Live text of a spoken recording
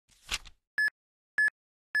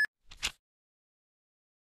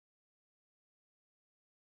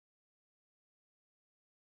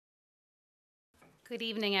Good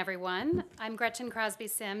evening, everyone. I'm Gretchen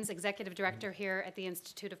Crosby-Sims, Executive Director here at the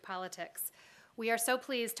Institute of Politics. We are so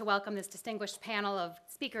pleased to welcome this distinguished panel of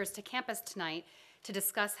speakers to campus tonight to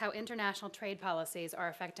discuss how international trade policies are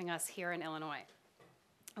affecting us here in Illinois.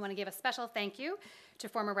 I want to give a special thank you to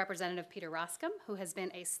former Representative Peter Roskam, who has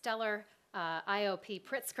been a stellar IOP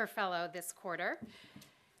Pritzker Fellow this quarter.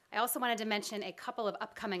 I also wanted to mention a couple of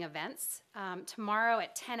upcoming events. Tomorrow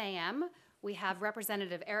at 10 a.m., we have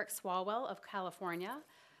Representative Eric Swalwell of California,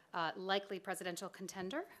 likely presidential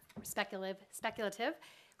contender, speculative,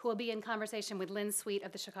 who will be in conversation with Lynn Sweet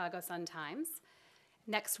of the Chicago Sun-Times.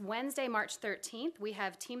 Next Wednesday, March 13th, we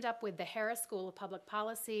have teamed up with the Harris School of Public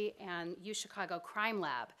Policy and UChicago Crime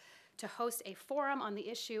Lab to host a forum on the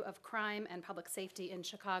issue of crime and public safety in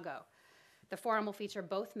Chicago. The forum will feature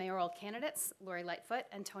both mayoral candidates, Lori Lightfoot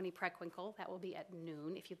and Tony Preckwinkle. That will be at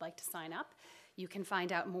noon if you'd like to sign up. You can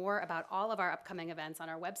find out more about all of our upcoming events on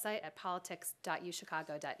our website at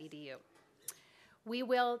politics.uchicago.edu. We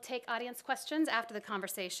will take audience questions after the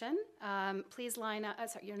conversation. Please line up.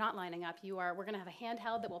 Sorry, you're not lining up. We're going to have a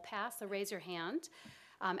handheld that will pass, so raise your hand.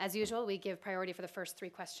 As usual, we give priority for the first 3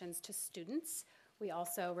 questions to students. We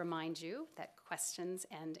also remind you that questions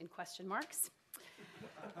end in question marks.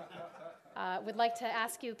 Would like to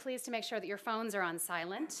ask you, please, to make sure that your phones are on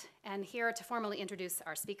silent. And here to formally introduce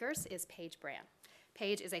our speakers is Paige Brand.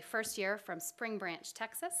 Paige is a first year from Spring Branch,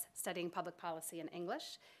 Texas, studying public policy and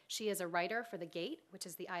English. She is a writer for The Gate, which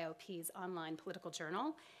is the IOP's online political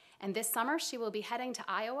journal. And this summer, she will be heading to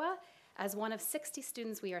Iowa as one of 60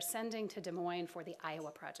 students we are sending to Des Moines for the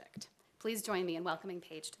Iowa Project. Please join me in welcoming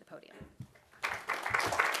Paige to the podium.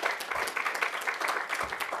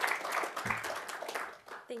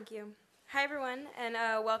 Thank you. Hi, everyone, and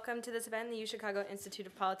welcome to this event in the UChicago Institute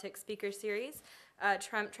of Politics Speaker Series,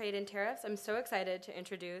 Trump, Trade, and Tariffs. I'm so excited to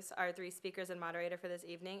introduce our 3 speakers and moderator for this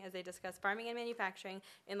evening as they discuss farming and manufacturing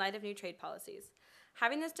in light of new trade policies.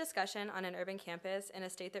 Having this discussion on an urban campus in a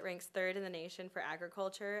state that ranks 3rd in the nation for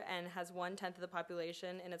agriculture and has 1/10 of the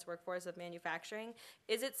population in its workforce of manufacturing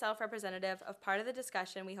is itself representative of part of the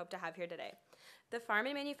discussion we hope to have here today. The farm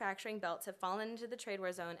and manufacturing belts have fallen into the trade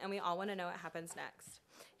war zone, and we all want to know what happens next.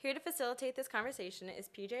 Here to facilitate this conversation is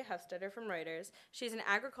PJ Huffstutter from Reuters. She's an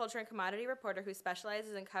agriculture and commodity reporter who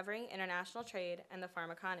specializes in covering international trade and the farm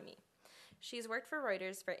economy. She's worked for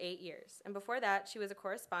Reuters for 8 years, and before that, she was a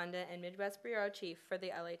correspondent and Midwest bureau chief for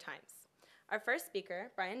the LA Times. Our first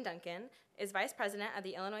speaker, Brian Duncan, is vice president of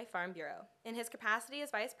the Illinois Farm Bureau. In his capacity as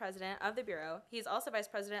vice president of the bureau, he is also vice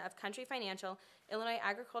president of Country Financial, Illinois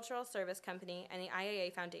Agricultural Service Company, and the IAA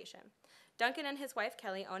Foundation. Duncan and his wife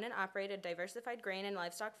Kelly own and operate a diversified grain and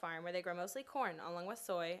livestock farm where they grow mostly corn, along with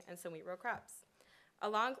soy and some wheat row crops.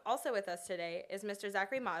 Also with us today is Mr.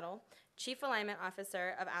 Zachary Mottl, Chief Alignment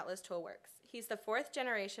Officer of Atlas Toolworks. He's the 4th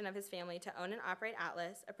generation of his family to own and operate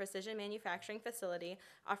Atlas, a precision manufacturing facility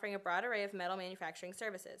offering a broad array of metal manufacturing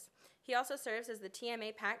services. He also serves as the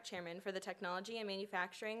TMA PAC chairman for the Technology and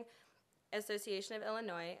Manufacturing Association of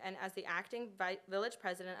Illinois and as the acting village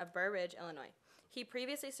president of Burr Ridge, Illinois. He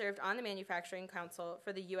previously served on the Manufacturing Council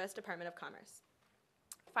for the U.S. Department of Commerce.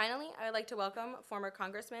 Finally, I would like to welcome former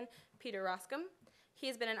Congressman Peter Roskam. He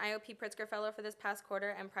has been an IOP Pritzker Fellow for this past quarter,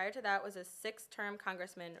 and prior to that was a 6th-term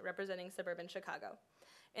congressman representing suburban Chicago.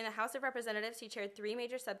 In the House of Representatives, he chaired 3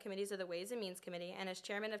 major subcommittees of the Ways and Means Committee, and as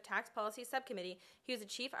chairman of Tax Policy Subcommittee, he was the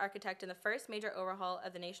chief architect in the first major overhaul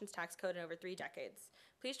of the nation's tax code in over 3 decades.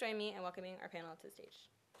 Please join me in welcoming our panel to the stage.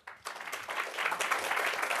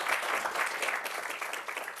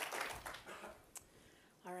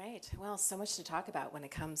 All right, well, so much to talk about when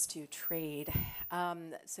it comes to trade.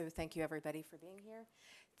 So thank you, everybody, for being here.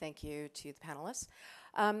 Thank you to the panelists.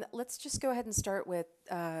 Let's just go ahead and start with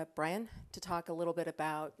Brian to talk a little bit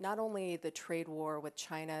about not only the trade war with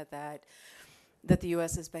China that the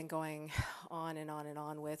U.S. has been going on and on and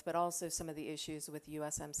on with, but also some of the issues with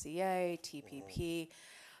USMCA, TPP.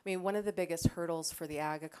 I mean, one of the biggest hurdles for the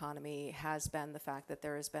ag economy has been the fact that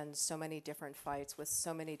there has been so many different fights with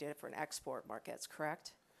so many different export markets,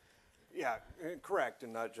 correct? Yeah, correct,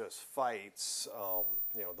 and not just fights.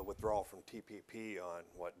 You know, the withdrawal from TPP on,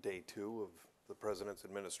 day 2 of the president's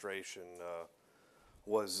administration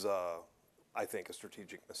was, I think, a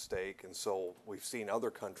strategic mistake, and so we've seen other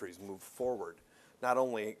countries move forward. Not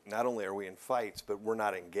only are we in fights, but we're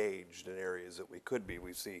not engaged in areas that we could be.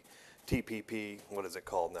 We see TPP, what is it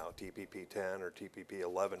called now, TPP 10 or TPP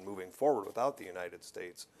 11, moving forward without the United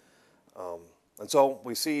States. And so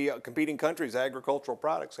we see competing countries' agricultural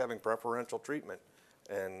products having preferential treatment,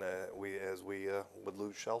 and we would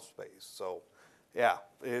lose shelf space. So Yeah,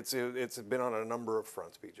 it's been on a number of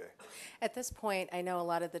fronts, PJ. At this point, I know a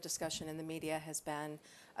lot of the discussion in the media has been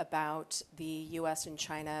about the U.S. and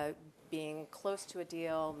China being close to a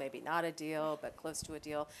deal, maybe not a deal, but close to a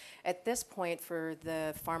deal. At this point, for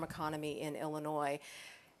the farm economy in Illinois,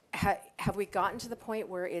 have we gotten to the point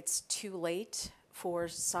where it's too late for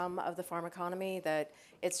some of the farm economy, that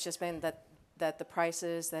it's just been that the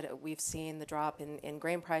prices that we've seen, the drop in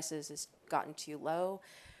grain prices has gotten too low,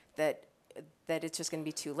 that it's just going to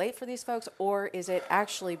be too late for these folks? Or is it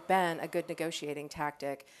actually been a good negotiating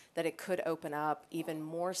tactic that it could open up even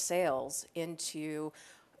more sales into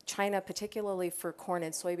China, particularly for corn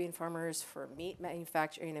and soybean farmers, for meat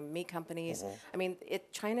manufacturing and meat companies? I mean,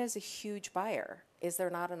 China is a huge buyer. Is there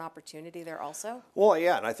not an opportunity there also? Well,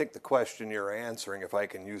 yeah, and I think the question you're answering, if I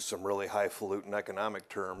can use some really highfalutin economic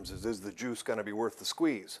terms, is the juice going to be worth the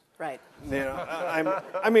squeeze? Right. You know,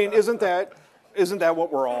 I mean, isn't that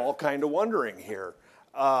what we're all kind of wondering here?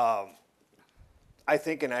 I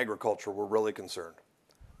think in agriculture we're really concerned.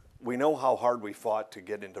 We know how hard we fought to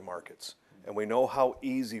get into markets, and we know how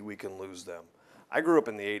easy we can lose them. I grew up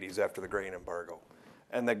in the 80s after the grain embargo,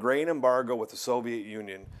 and the grain embargo with the Soviet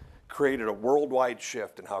Union created a worldwide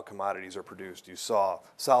shift in how commodities are produced. You saw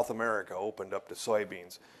South America opened up to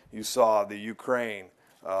soybeans. You saw the Ukraine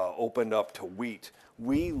opened up to wheat.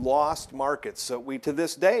 We lost markets that we to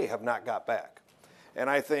this day have not got back. And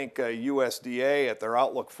I think USDA at their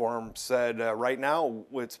Outlook forum said right now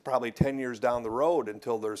it's probably 10 years down the road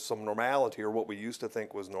until there's some normality, or what we used to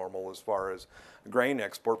think was normal as far as grain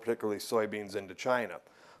export, particularly soybeans into China.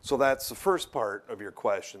 So that's the first part of your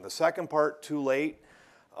question. The second part, too late.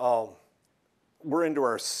 We're into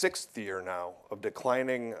our 6th year now of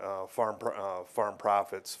declining farm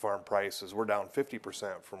profits, farm prices. We're down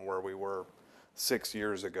 50% from where we were 6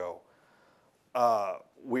 years ago.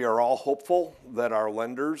 We are all hopeful that our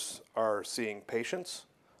lenders are seeing patience,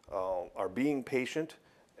 are being patient,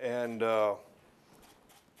 and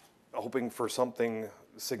hoping for something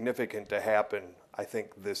significant to happen. I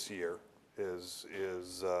think this year is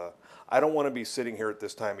I don't want to be sitting here at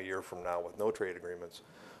this time of year from now with no trade agreements,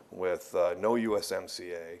 with no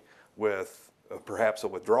USMCA, with perhaps a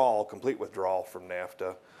withdrawal, complete withdrawal from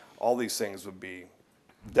NAFTA. All these things would be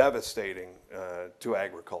devastating to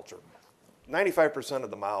agriculture. 95% of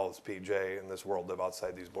the mouths, PJ, in this world live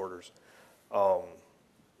outside these borders.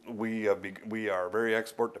 We are very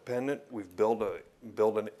export dependent. We've built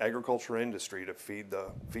an agriculture industry to feed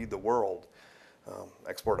the world.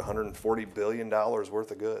 Export $140 billion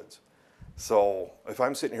worth of goods. So if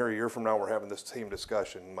I'm sitting here a year from now, we're having this same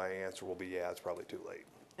discussion, my answer will be, yeah, it's probably too late.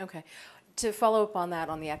 Okay. To follow up on that,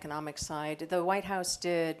 on the economic side, the White House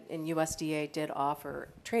did, and USDA did offer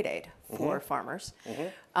trade aid for farmers.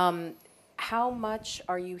 How much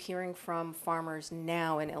are you hearing from farmers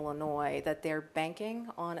now in Illinois that they're banking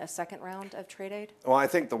on a second round of trade aid? Well, I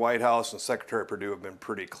think the White House and Secretary Perdue have been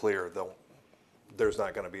pretty clear, though there's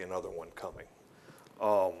not going to be another one coming.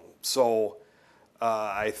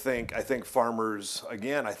 I think farmers,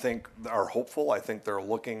 again, I think are hopeful. I think they're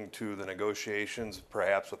looking to the negotiations,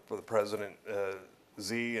 perhaps with President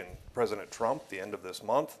Xi and President Trump, the end of this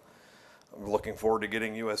month. I'm looking forward to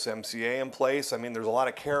getting USMCA in place. I mean, there's a lot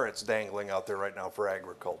of carrots dangling out there right now for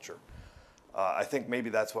agriculture. I think maybe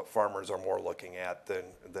that's what farmers are more looking at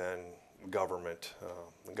than government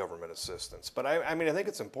assistance. But I mean, I think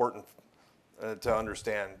it's important to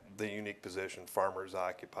understand the unique position farmers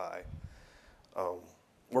occupy.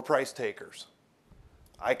 We're price takers.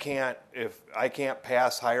 I can't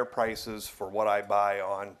pass higher prices for what I buy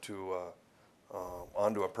onto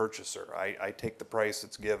a purchaser. I take the price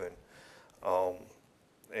that's given.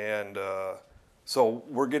 So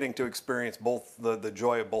we're getting to experience both the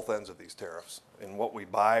joy of both ends of these tariffs. In what we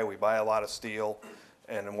buy a lot of steel,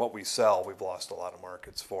 and in what we sell, we've lost a lot of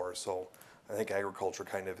markets for. So I think agriculture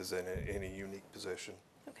kind of is in a unique position.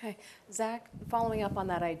 Okay. Zach, following up on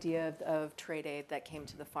that idea of trade aid that came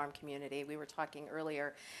to the farm community, we were talking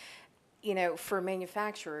earlier, you know, for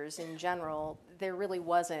manufacturers in general, there really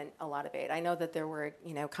wasn't a lot of aid. I know that there were,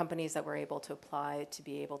 you know, companies that were able to apply to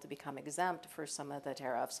be able to become exempt for some of the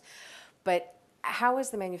tariffs. But how has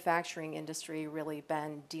the manufacturing industry really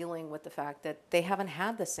been dealing with the fact that they haven't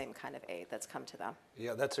had the same kind of aid that's come to them?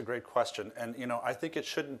 Yeah, that's a great question. And, you know, I think it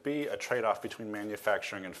shouldn't be a trade-off between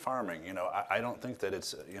manufacturing and farming. You know, I don't think that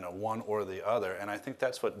it's, you know, one or the other. And I think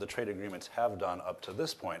that's what the trade agreements have done up to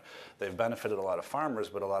this point. They've benefited a lot of farmers,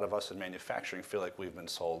 but a lot of us in manufacturing feel like we've been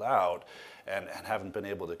sold out and haven't been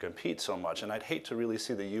able to compete so much. And I'd hate to really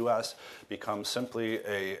see the U.S. become simply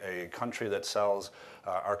a country that sells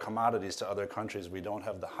our commodities to other countries countries, we don't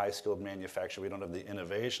have the high-skilled manufacturing, we don't have the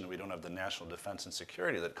innovation, we don't have the national defense and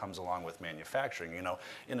security that comes along with manufacturing. You know,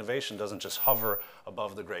 innovation doesn't just hover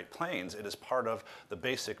above the Great Plains. It is part of the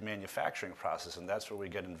basic manufacturing process, and that's where we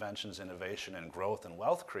get inventions, innovation, and growth and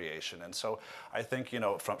wealth creation. And so I think, you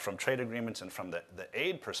know, from trade agreements and from the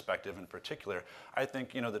aid perspective in particular, I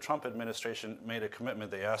think, you know, the Trump administration made a commitment.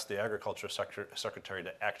 They asked the Agriculture Secretary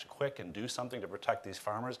to act quick and do something to protect these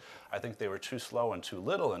farmers. I think they were too slow and too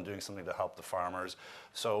little in doing something to help the farmers.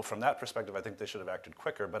 So from that perspective, I think they should have acted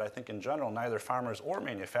quicker. But I think in general, neither farmers or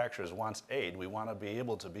manufacturers wants aid. We want to be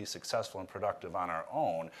able to be successful and productive on our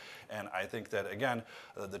own. And I think that, again,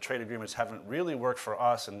 the trade agreements haven't really worked for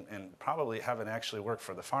us and probably haven't actually worked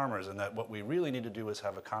for the farmers, and that what we really need to do is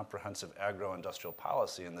have a comprehensive agro-industrial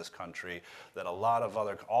policy in this country that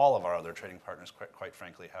all of our other trading partners, quite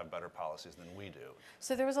frankly, have better policies than we do.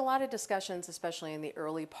 So there was a lot of discussions, especially in the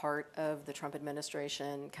early part of the Trump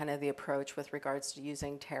administration, kind of the approach with regards to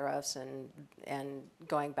using tariffs and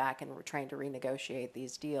going back and trying to renegotiate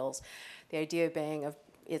these deals. The idea being of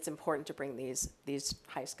it's important to bring these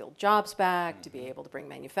high-skilled jobs back, to be able to bring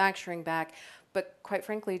manufacturing back. But quite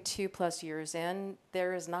frankly, 2+ years in,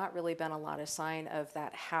 there has not really been a lot of sign of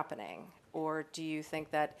that happening. Or do you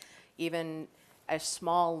think that even a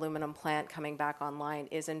small aluminum plant coming back online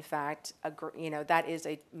is in fact, that is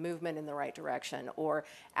a movement in the right direction, or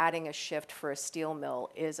adding a shift for a steel mill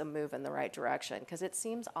is a move in the right direction? Because it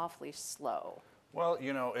seems awfully slow. Well,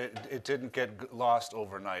 you know, it didn't get lost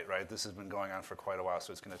overnight, right? This has been going on for quite a while,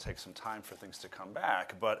 so it's going to take some time for things to come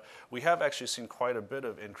back. But we have actually seen quite a bit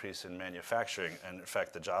of increase in manufacturing. And in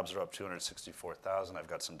fact, the jobs are up 264,000. I've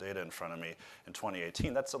got some data in front of me in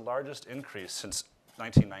 2018. That's the largest increase since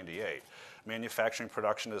 1998. Manufacturing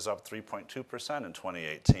production is up 3.2% in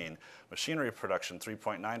 2018. Machinery production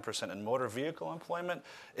 3.9%. And motor vehicle employment,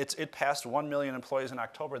 it passed 1 million employees in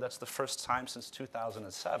October. That's the first time since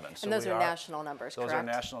 2007. So and those are national numbers, correct? Those are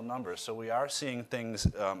national numbers. So we are seeing things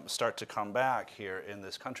start to come back here in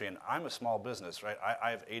this country. And I'm a small business, right? I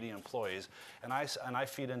have 80 employees, and I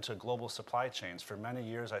feed into global supply chains. For many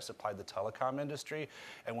years, I supplied the telecom industry.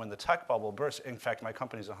 And when the tech bubble burst, in fact, my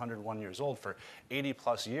company's 101 years old. For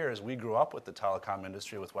 80+ years, we grew up with the telecom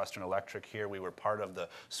industry, with Western Electric here. We were part of the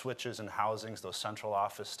switches and housings, those central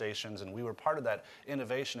office stations, and we were part of that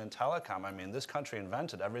innovation in telecom. I mean, this country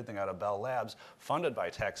invented everything out of Bell Labs, funded by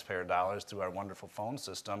taxpayer dollars through our wonderful phone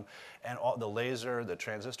system, and all the laser, the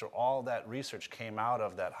transistor, all that research came out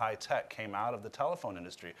of that high tech, came out of the telephone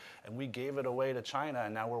industry, and we gave it away to China,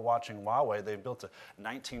 and now we're watching Huawei. They've built a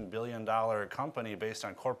 $19 billion company based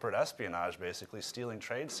on corporate espionage, basically stealing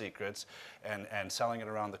trade secrets and selling it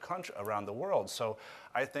around the country, around the world. So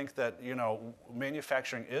I think that, you know,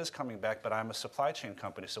 manufacturing is coming back, but I'm a supply chain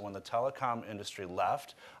company. So when the telecom industry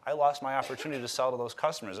left, I lost my opportunity to sell to those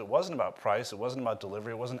customers. It wasn't about price. It wasn't about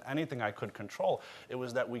delivery. It wasn't anything I could control. It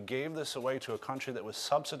was that we gave this away to a country that was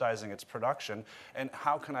subsidizing its production. And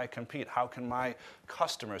how can I compete? How can my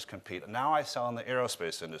customers compete? Now I sell in the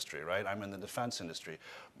aerospace industry, right? I'm in the defense industry.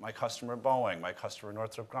 My customer Boeing, my customer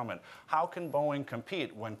Northrop Grumman. How can Boeing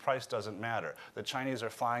compete when price doesn't matter? The Chinese are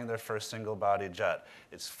flying their first single-body jet.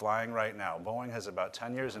 It's flying right now. Boeing has about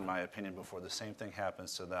 10 years, in my opinion, before the same thing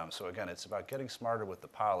happens to them. So again, it's about getting smarter with the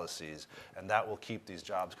policies, and that will keep these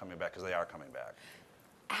jobs coming back, because they are coming back.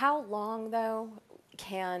 How long, though,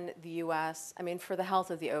 can the U.S., I mean, for the health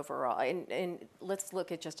of the overall, and let's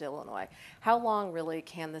look at just Illinois, how long really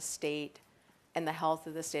can the state and the health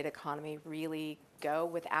of the state economy really go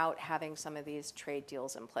without having some of these trade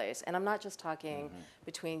deals in place? And I'm not just talking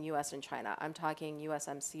between U.S. and China. I'm talking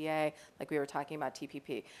USMCA, like we were talking about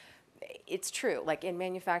TPP. It's true, like in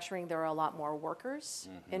manufacturing, there are a lot more workers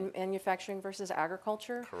in manufacturing versus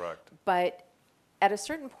agriculture. Correct. But at a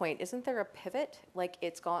certain point, isn't there a pivot? Like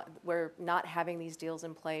it's gone, where not having these deals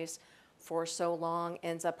in place for so long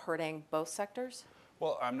ends up hurting both sectors?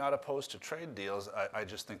 Well, I'm not opposed to trade deals. I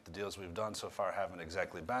just think the deals we've done so far haven't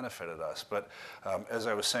exactly benefited us. But as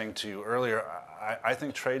I was saying to you earlier, I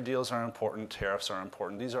think trade deals are important, tariffs are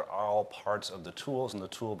important. These are all parts of the tools in the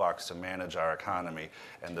toolbox to manage our economy.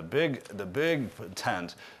 And the big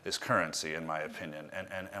tent is currency, in my opinion.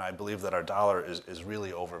 And I believe that our dollar is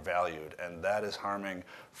really overvalued. And that is harming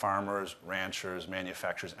farmers, ranchers,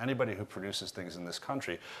 manufacturers, anybody who produces things in this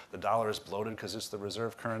country. The dollar is bloated because it's the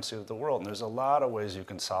reserve currency of the world. And there's a lot of ways ways you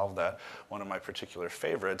can solve that. One of my particular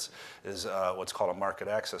favorites is what's called a market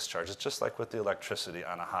access charge. It's just like with the electricity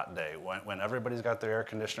on a hot day. When everybody's got their air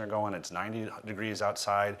conditioner going, it's 90 degrees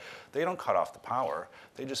outside, they don't cut off the power.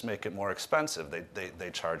 They just make it more expensive. They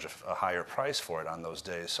charge a higher price for it on those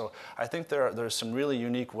days. So I think there's some really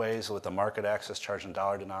unique ways with the market access charge and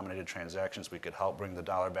dollar-denominated transactions we could help bring the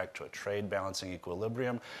dollar back to a trade balancing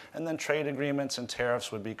equilibrium. And then trade agreements and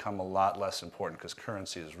tariffs would become a lot less important because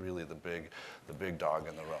currency is really the big dog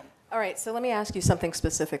in the room. All right, so let me ask you something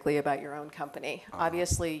specifically about your own company.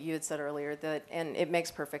 Obviously, you had said earlier that, and it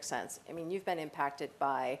makes perfect sense. I mean, you've been impacted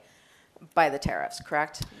by the tariffs,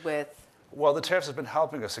 correct? Well, the tariffs have been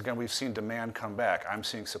helping us. Again, we've seen demand come back. I'm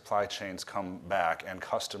seeing supply chains come back and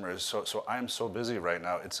customers. So I'm so busy right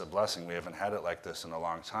now. It's a blessing. We haven't had it like this in a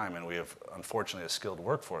long time. And we have, unfortunately, a skilled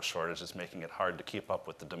workforce shortage that's making it hard to keep up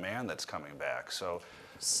with the demand that's coming back. So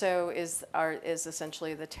is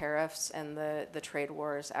essentially the tariffs and the trade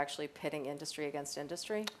wars actually pitting industry against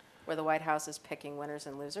industry, where the White House is picking winners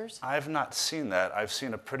and losers? I've not seen that. I've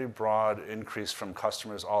seen a pretty broad increase from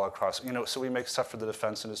customers all across. So we make stuff for the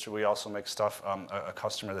defense industry. We also make stuff, a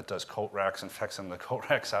customer that does coat racks and fixing the coat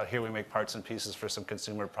racks out here. We make parts and pieces for some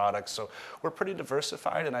consumer products. So we're pretty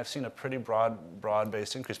diversified, and I've seen a pretty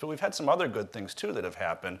broad-based increase. But we've had some other good things, too, that have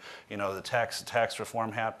happened. The tax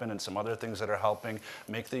reform happened and some other things that are helping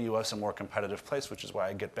make the U.S. a more competitive place, which is why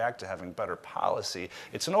I get back to having better policy.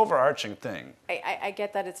 It's an overarching thing. I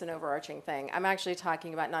get that it's an overarching thing. I'm actually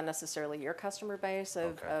talking about not necessarily your customer base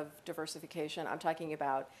of diversification. I'm talking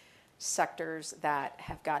about sectors that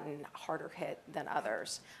have gotten harder hit than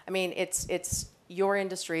others. I mean, it's your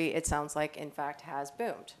industry, it sounds like, in fact, has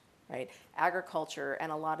boomed, right? Agriculture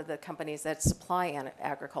and a lot of the companies that supply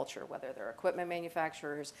agriculture, whether they're equipment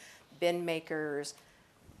manufacturers, bin makers,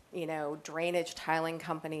 drainage tiling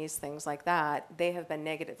companies, things like that, they have been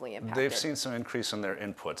negatively impacted. They've seen some increase in their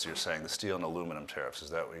inputs, you're saying, the steel and aluminum tariffs. Is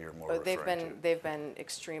that what you're more referring to? They've been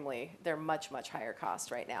they're much higher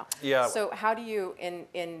cost right now. Yeah. So how do you,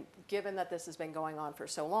 given that this has been going on for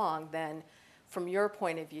so long, then from your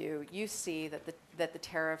point of view, you see that the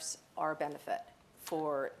tariffs are a benefit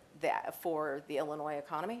for the Illinois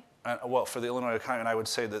economy? Well, for the Illinois economy, and I would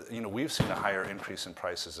say that we've seen a higher increase in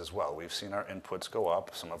prices as well. We've seen our inputs go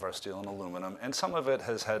up, some of our steel and aluminum, and some of it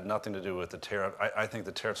has had nothing to do with the tariff. I think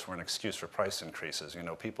the tariffs were an excuse for price increases.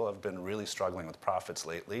 People have been really struggling with profits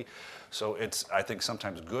lately, so it's, I think,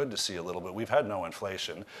 sometimes good to see a little bit. We've had no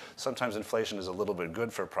inflation. Sometimes inflation is a little bit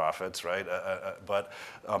good for profits, right?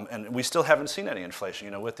 And we still haven't seen any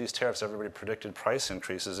inflation. With these tariffs, everybody predicted price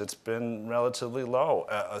increases. It's been relatively low.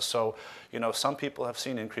 So some people have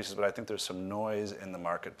seen increases, but I think there's some noise in the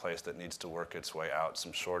marketplace that needs to work its way out,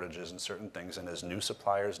 some shortages in certain things. And as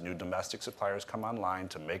new domestic suppliers come online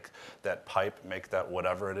to make that pipe, make that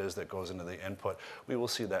whatever it is that goes into the input, we will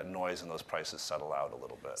see that noise and those prices settle out a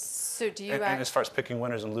little bit. So do you... And as far as picking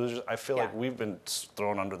winners and losers, I feel like we've been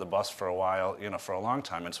thrown under the bus for a while, for a long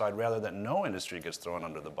time. And so I'd rather that no industry gets thrown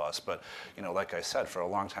under the bus. But, like I said, for a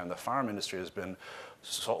long time, the farm industry has been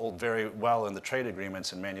sold very well in the trade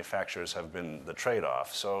agreements, and manufacturers have been the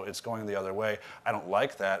trade-off. So it's going the other way. I don't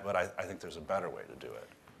like that, but I think there's a better way to do it.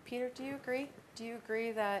 Peter, do you agree? Do you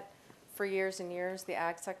agree that for years and years, the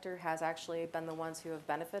ag sector has actually been the ones who have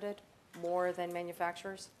benefited more than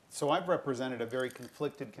manufacturers? So I've represented a very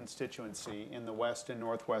conflicted constituency in the west and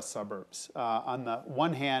northwest suburbs. On the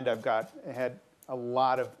one hand, had a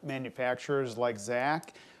lot of manufacturers like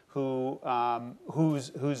Zach,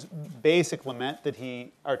 whose basic lament that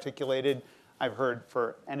he articulated, I've heard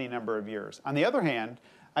for any number of years. On the other hand,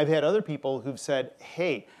 I've had other people who've said,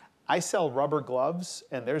 hey, I sell rubber gloves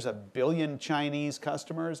and there's 1 billion Chinese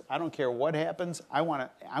customers. I don't care what happens. I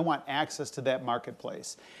want access to that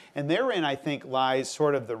marketplace. And therein, I think, lies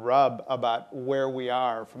sort of the rub about where we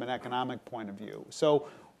are from an economic point of view. So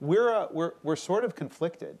we're sort of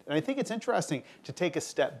conflicted. And I think it's interesting to take a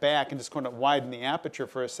step back and just kind of widen the aperture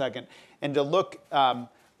for a second and to look,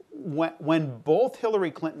 when both Hillary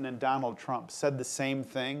Clinton and Donald Trump said the same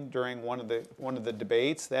thing during one of the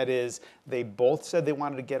debates, that is, they both said they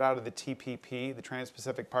wanted to get out of the TPP, the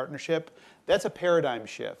Trans-Pacific Partnership, that's a paradigm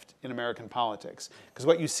shift in American politics. Because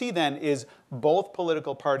what you see then is both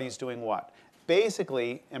political parties doing what?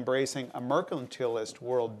 Basically embracing a mercantilist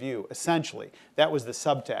worldview, essentially. That was the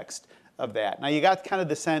subtext of that. Now, you got kind of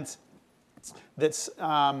the sense that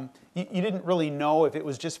you didn't really know if it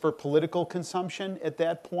was just for political consumption at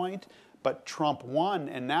that point, but Trump won,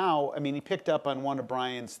 and now, I mean, he picked up on one of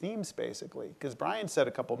Brian's themes, basically, because Brian said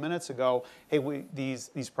a couple minutes ago, hey,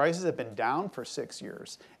 these prices have been down for 6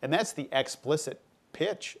 years, and that's the explicit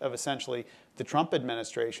pitch of essentially the Trump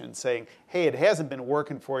administration, saying, hey, it hasn't been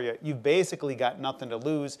working for you. You've basically got nothing to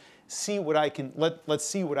lose. See what I can, let's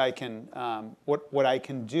see what I can, what I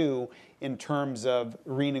can do in terms of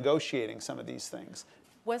renegotiating some of these things.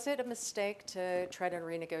 Was it a mistake to try to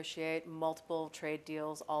renegotiate multiple trade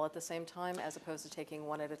deals all at the same time as opposed to taking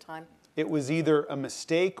one at a time? It was either a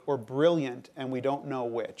mistake or brilliant, and we don't know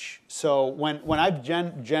which. So when I've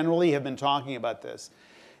generally have been talking about this,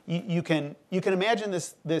 you can imagine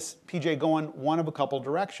this PJ going one of a couple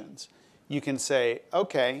directions. You can say,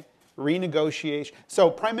 okay, renegotiation.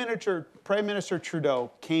 So Prime Minister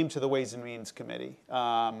Trudeau came to the Ways and Means Committee,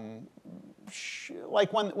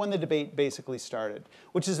 like when the debate basically started,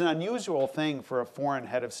 which is an unusual thing for a foreign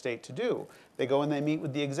head of state to do. They go and they meet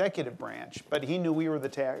with the executive branch, but he knew we were the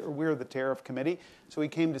tariff committee, so he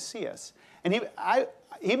came to see us. And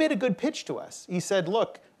he made a good pitch to us. He said,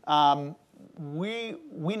 look, we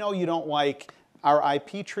know you don't like our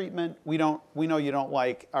IP treatment. We know you don't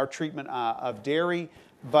like our treatment of dairy.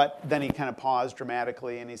 But then he kind of paused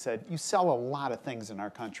dramatically and he said, you sell a lot of things in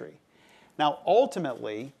our country. Now,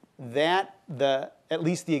 ultimately, at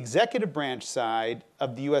least the executive branch side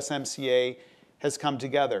of the USMCA has come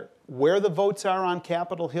together. Where the votes are on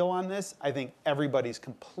Capitol Hill on this, I think everybody's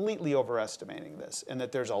completely overestimating this, and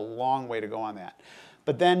that there's a long way to go on that.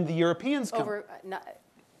 But then the Europeans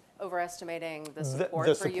overestimating the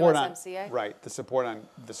support for USMCA? Right, the support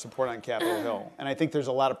on Capitol Hill. And I think there's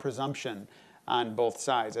a lot of presumption on both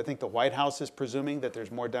sides. I think the White House is presuming that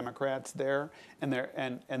there's more Democrats there, and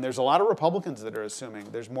there's a lot of Republicans that are assuming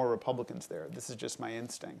there's more Republicans there. This is just my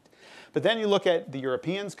instinct. But then you look at the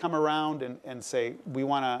Europeans come around and say, we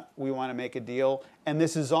want to make a deal, and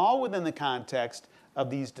this is all within the context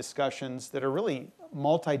of these discussions that are really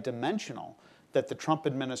multidimensional that the Trump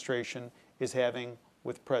administration is having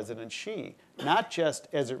with President Xi, not just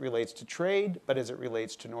as it relates to trade, but as it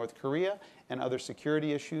relates to North Korea and other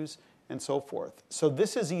security issues and so forth. So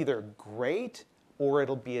this is either great or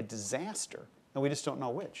it'll be a disaster, and we just don't know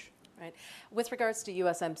which. Right. With regards to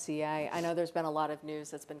USMCA, I know there's been a lot of news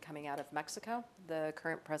that's been coming out of Mexico. The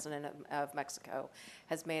current president of Mexico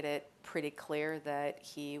has made it pretty clear that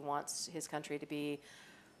he wants his country to be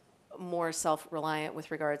more self-reliant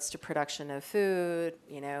with regards to production of food,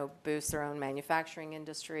 boost their own manufacturing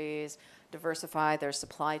industries, diversify their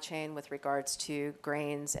supply chain with regards to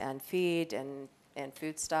grains and feed and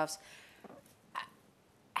foodstuffs.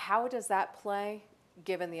 How does that play,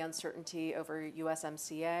 given the uncertainty over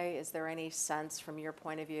USMCA? Is there any sense from your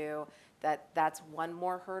point of view that that's one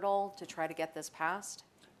more hurdle to try to get this passed?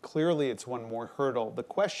 Clearly it's one more hurdle. The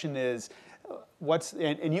question is,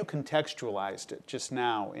 and you contextualized it just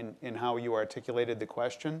now in how you articulated the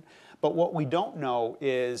question, but what we don't know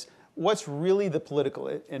is what's really the political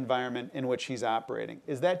environment in which he's operating.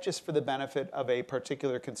 Is that just for the benefit of a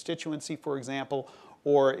particular constituency, for example,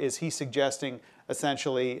 or is he suggesting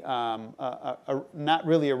essentially not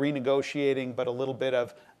really a renegotiating, but a little bit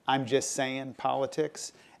of I'm just saying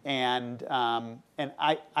politics? And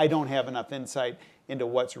I don't have enough insight into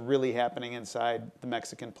what's really happening inside the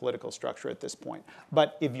Mexican political structure at this point.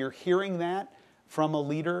 But if you're hearing that from a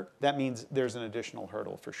leader, that means there's an additional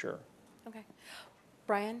hurdle for sure. Okay.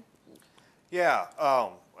 Brian? Yeah,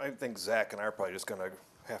 I think Zach and I are probably just going to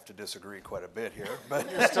have to disagree quite a bit here. But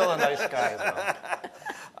You're still a nice guy, though.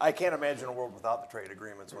 I can't imagine a world without the trade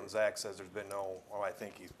agreements when Zach says there's been no, well,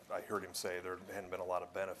 I heard him say there hadn't been a lot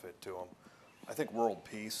of benefit to him. I think world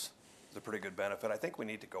peace is a pretty good benefit. I think we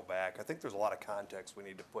need to go back. I think there's a lot of context we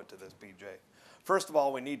need to put to this, PJ. First of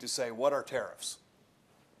all, we need to say, what are tariffs?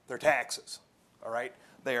 They're taxes, all right?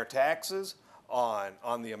 They are taxes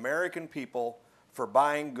on the American people for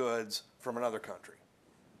buying goods from another country.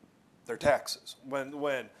 They're taxes.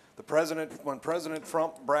 When President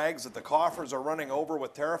Trump brags that the coffers are running over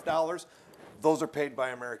with tariff dollars, those are paid by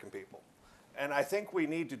American people. And I think we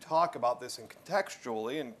need to talk about this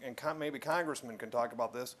contextually, and maybe Congressman can talk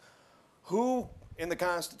about this. Who in the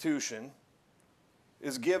Constitution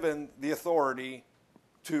is given the authority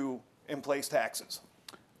to place taxes?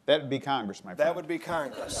 That would be Congress, my friend. That would be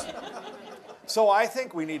Congress. So I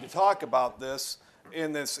think we need to talk about this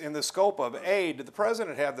in the scope of, A, did the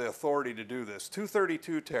president have the authority to do this?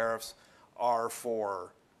 232 tariffs are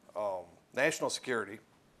for national security.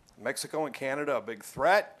 Mexico and Canada, a big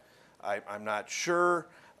threat. I'm not sure.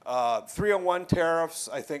 301 tariffs,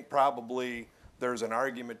 I think probably there's an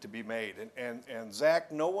argument to be made. And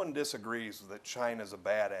Zach, no one disagrees that China's a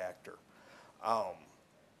bad actor.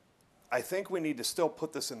 I think we need to still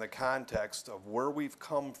put this in the context of where we've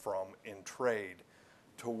come from in trade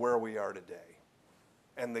to where we are today,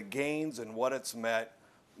 and the gains and what it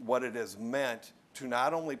has meant to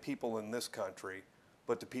not only people in this country,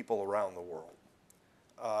 but to people around the world.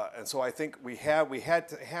 And so I think we have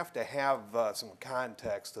to have some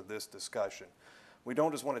context to this discussion. We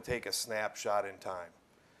don't just want to take a snapshot in time.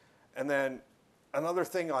 And then another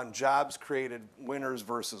thing on jobs created, winners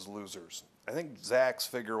versus losers. I think Zach's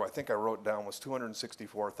figure, I think I wrote down, was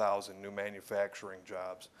 264,000 new manufacturing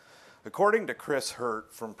jobs. According to Chris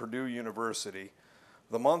Hurt from Purdue University,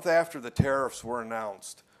 the month after the tariffs were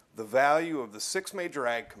announced, the value of the 6 major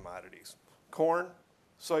ag commodities, corn,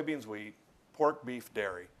 soybeans, wheat, pork, beef,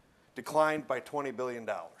 dairy, declined by $20 billion.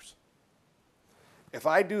 If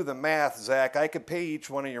I do the math, Zach, I could pay each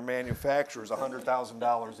one of your manufacturers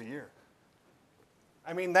 $100,000 a year.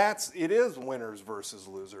 I mean, it is winners versus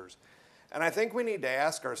losers. And I think we need to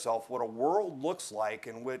ask ourselves what a world looks like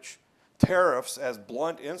in which tariffs as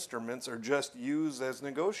blunt instruments are just used as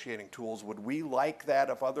negotiating tools. Would we like that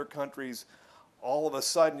if other countries all of a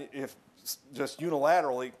sudden, if just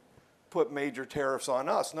unilaterally put major tariffs on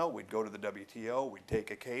us? No, we'd go to the WTO, we'd take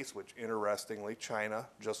a case, which interestingly, China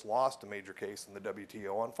just lost a major case in the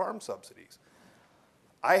WTO on farm subsidies.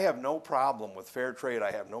 I have no problem with fair trade.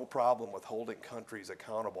 I have no problem with holding countries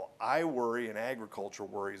accountable. I worry, and agriculture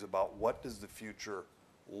worries, about what does the future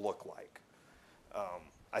look like.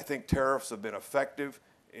 I think tariffs have been effective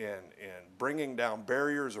in bringing down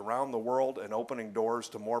barriers around the world and opening doors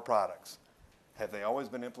to more products. Have they always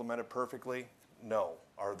been implemented perfectly? No.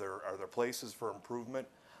 Are there places for improvement?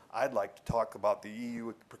 I'd like to talk about the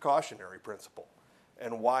EU precautionary principle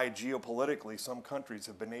and why geopolitically some countries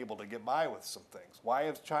have been able to get by with some things. Why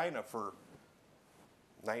has China for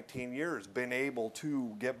 19 years been able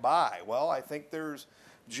to get by? Well, I think there's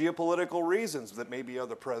geopolitical reasons that maybe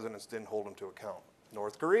other presidents didn't hold them to account.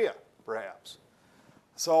 North Korea, perhaps.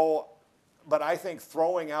 So, but I think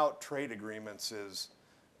throwing out trade agreements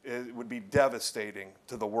would be devastating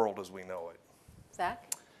to the world as we know it.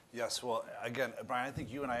 Zach? Yes, well, again, Brian, I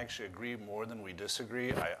think you and I actually agree more than we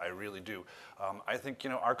disagree. I really do. I think,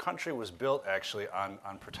 our country was built actually on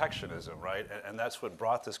protectionism, right? And that's what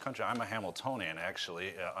brought this country. I'm a Hamiltonian,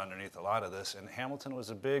 actually, underneath a lot of this. And Hamilton was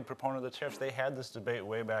a big proponent of the tariffs. They had this debate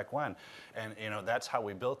way back when. And, that's how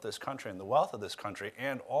we built this country and the wealth of this country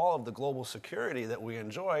and all of the global security that we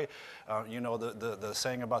enjoy. The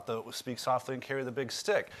saying about the speak softly and carry the big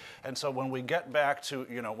stick. And so when we get back to,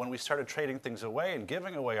 when we started trading things away and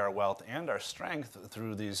giving away our wealth and our strength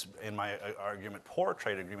through these, in my argument, poor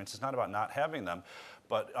trade agreements, it's not about not having them.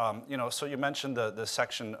 But, so you mentioned the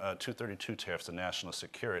Section 232 tariffs, the national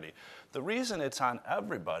security. The reason it's on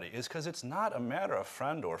everybody is because it's not a matter of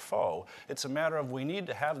friend or foe. It's a matter of we need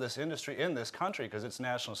to have this industry in this country because it's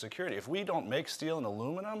national security. If we don't make steel and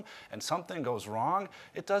aluminum and something goes wrong,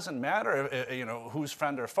 it doesn't matter, who's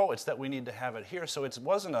friend or foe. It's that we need to have it here. So it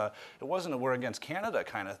wasn't a we're against Canada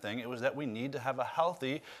kind of thing. It was that we need to have a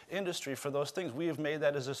healthy industry for those things. We have made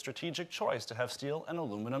that as a strategic choice to have steel and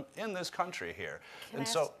aluminum in this country here.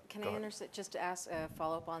 Can I intersect just to ask a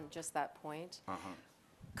follow-up on just that point?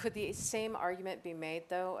 Could the same argument be made,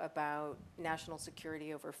 though, about national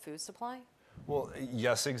security over food supply? Well,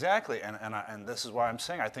 yes, exactly, and this is why I'm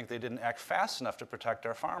saying I think they didn't act fast enough to protect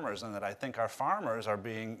our farmers, and that I think our farmers are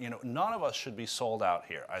being, none of us should be sold out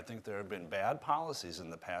here. I think there have been bad policies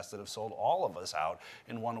in the past that have sold all of us out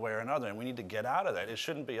in one way or another, and we need to get out of that. It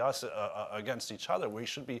shouldn't be us against each other. We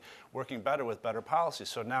should be working better with better policies.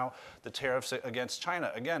 So now the tariffs against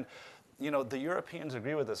China, again, the Europeans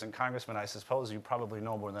agree with us, and Congressman, I suppose you probably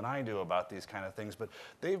know more than I do about these kind of things, but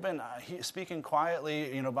they've been speaking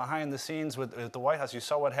quietly, behind the scenes at the White House. You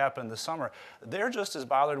saw what happened this summer. They're just as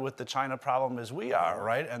bothered with the China problem as we are,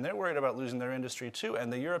 right? And they're worried about losing their industry too.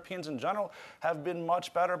 And the Europeans in general have been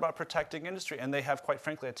much better about protecting industry, and they have, quite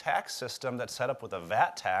frankly, a tax system that's set up with a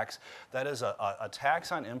VAT tax that is a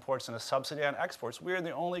tax on imports and a subsidy on exports. We're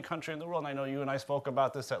the only country in the world, and I know you and I spoke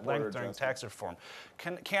about this at length during tax reform.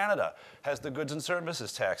 Canada has the goods and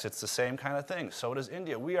services tax. It's the same kind of thing. So does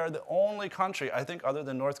India. We are the only country, I think, other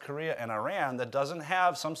than North Korea and Iran, that doesn't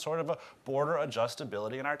have some sort of a border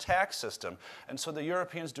adjustability in our tax system. And so the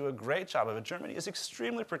Europeans do a great job of it. Germany is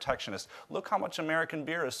extremely protectionist. Look how much American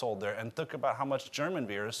beer is sold there, and think about how much German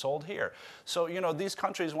beer is sold here. So, these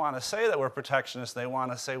countries want to say that we're protectionist. They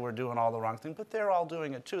want to say we're doing all the wrong thing, but they're all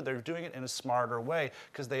doing it too. They're doing it in a smarter way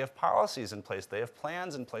because they have policies in place. They have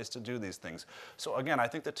plans in place to do these things. So again, I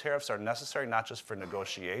think the tariffs are necessary not just for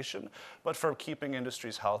negotiation, but for keeping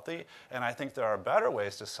industries healthy. And I think there are better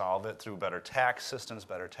ways to solve it through better tax systems,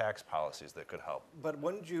 better tax policies that could help. But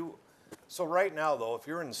so right now though, if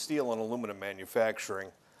you're in steel and aluminum manufacturing,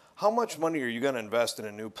 how much money are you going to invest in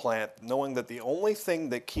a new plant knowing that the only thing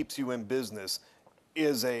that keeps you in business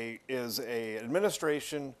is a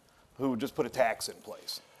administration who just put a tax in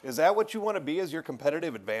place? Is that what you want to be as your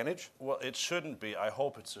competitive advantage? Well, it shouldn't be. I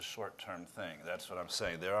hope it's a short-term thing. That's what I'm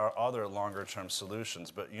saying. There are other longer-term solutions,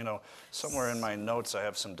 but you know, somewhere in my notes I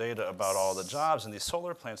have some data about all the jobs and these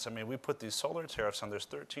solar plants. I mean, we put these solar tariffs on. There's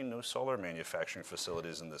 13 new solar manufacturing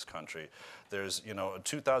facilities in this country. There's, you know,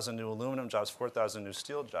 2,000 new aluminum jobs, 4,000 new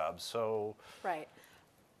steel jobs. So Right.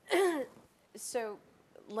 So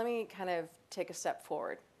let me kind of take a step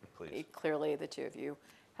forward. Please. Clearly, the two of you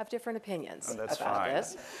have different opinions Oh, that's about fine.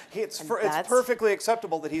 this. It's that's- perfectly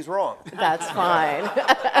acceptable that he's wrong. That's fine.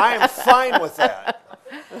 I am fine with that.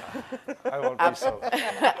 I won't be so.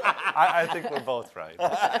 I think we're both right.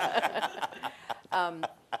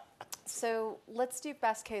 So let's do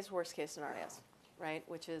best case, worst case scenarios, right?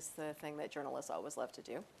 Which is the thing that journalists always love to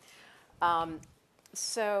do.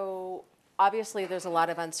 So obviously, there's a lot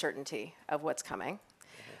of uncertainty of what's coming.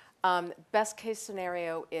 Best case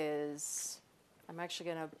scenario is, I'm actually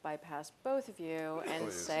going to bypass both of you and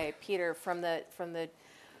Please. say, Peter, from the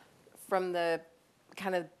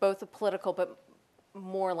kind of both the political but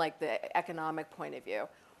more like the economic point of view,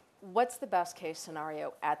 what's the best case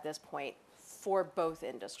scenario at this point for both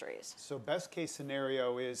industries? So best case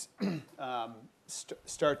scenario is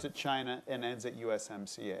starts at China and ends at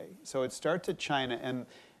USMCA. So it starts at China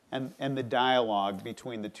and the dialogue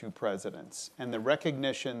between the two presidents and the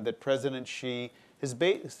recognition that President Xi has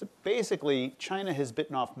basically, China has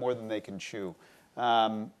bitten off more than they can chew.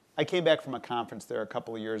 I came back from a conference there a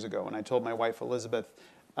couple of years ago and I told my wife Elizabeth,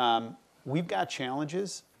 we've got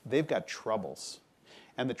challenges, they've got troubles.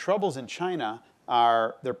 And the troubles in China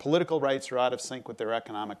are their political rights are out of sync with their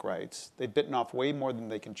economic rights. They've bitten off way more than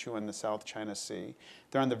they can chew in the South China Sea.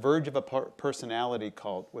 They're on the verge of a personality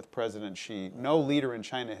cult with President Xi. No leader in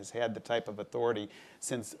China has had the type of authority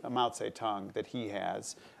since Mao Zedong that he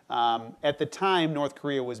has. At the time, North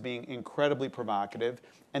Korea was being incredibly provocative,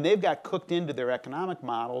 and they've got cooked into their economic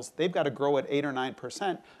models. They've got to grow at 8 or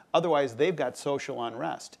 9%. Otherwise, they've got social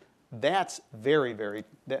unrest. That's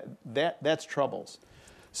that's troubles.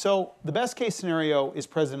 So the best case scenario is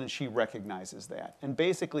President Xi recognizes that and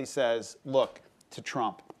basically says, look, to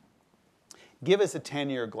Trump, give us a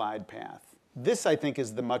 10-year glide path. This, I think,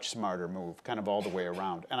 is the much smarter move, kind of all the way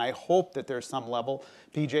around. And I hope that there's some level,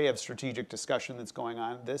 PJ, of strategic discussion that's going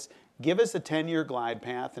on in this. Give us a 10-year glide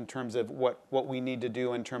path in terms of what we need to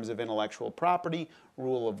do in terms of intellectual property,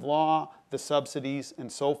 rule of law, the subsidies, and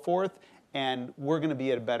so forth. And we're going to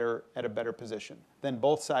be at a better position. Then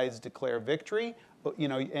both sides declare victory. You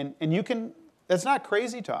know, and you can. That's not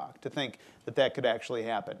crazy talk to think that that could actually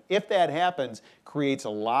happen. If that happens, creates a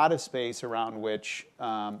lot of space around which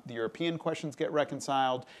the European questions get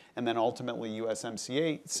reconciled, and then ultimately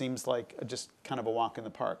USMCA seems like just kind of a walk in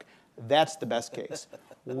the park. That's the best case.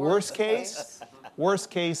 Worst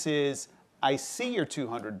case is I see your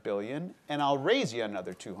 $200 billion, and I'll raise you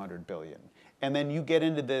another $200 billion, and then you get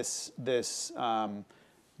into this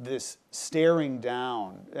staring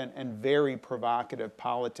down and very provocative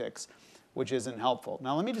politics, which isn't helpful.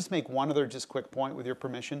 Now, let me just make one other just quick point with your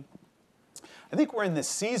permission. I think we're in this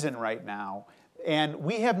season right now, and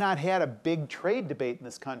we have not had a big trade debate in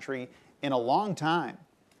this country in a long time.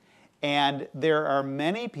 And there are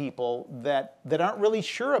many people that aren't really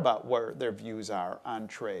sure about where their views are on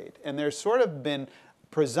trade. And there's sort of been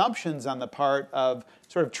presumptions on the part of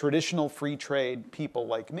sort of traditional free trade people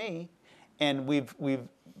like me, and we've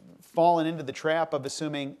fallen into the trap of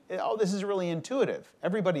assuming, oh, this is really intuitive.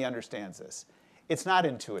 Everybody understands this. It's not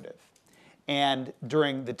intuitive. And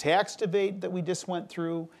during the tax debate that we just went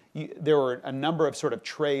through, there were a number of sort of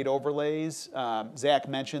trade overlays. Zach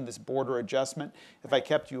mentioned this border adjustment. If I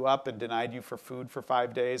kept you up and denied you for food for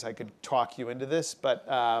 5 days, I could talk you into this, but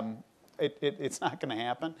it's not going to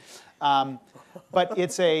happen. But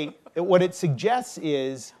what it suggests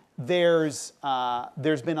is there's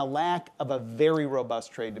been a lack of a very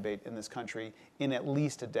robust trade debate in this country in at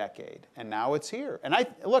least a decade, and now it's here. And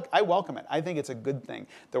I welcome it. I think it's a good thing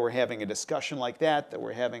that we're having a discussion like that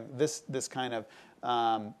we're having this kind of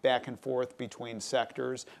back and forth between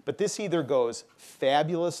sectors. But this either goes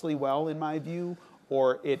fabulously well, in my view,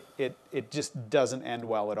 or it just doesn't end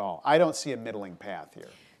well at all. I don't see a middling path here.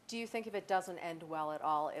 Do you think if it doesn't end well at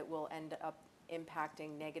all, it will end up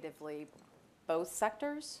impacting negatively both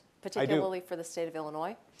sectors, particularly for the state of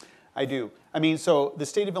Illinois? I do. I mean, so the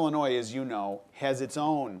state of Illinois, as you know, has its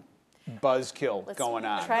own buzzkill going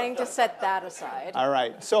on. Trying to set that aside. All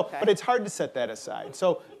right. So, Okay. But it's hard to set that aside.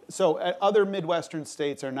 So other Midwestern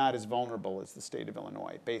states are not as vulnerable as the state of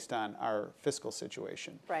Illinois based on our fiscal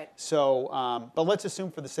situation. Right. So, but let's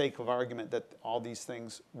assume for the sake of argument that all these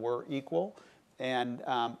things were equal. And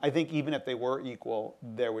I think even if they were equal,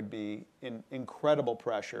 there would be incredible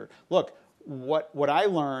pressure. Look, What I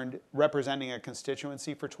learned representing a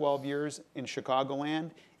constituency for 12 years in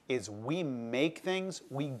Chicagoland is we make things,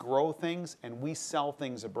 we grow things, and we sell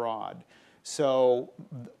things abroad. So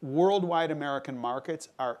worldwide American markets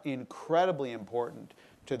are incredibly important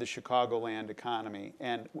to the Chicagoland economy,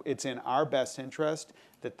 and it's in our best interest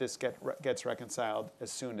that this gets reconciled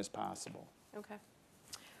as soon as possible. Okay.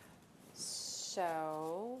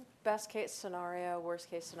 So, best case scenario, worst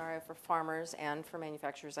case scenario for farmers and for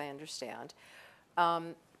manufacturers, I understand.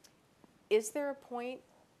 Is there a point,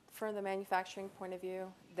 from the manufacturing point of view,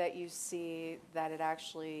 that you see that it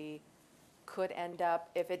actually could end up,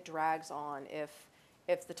 if it drags on, if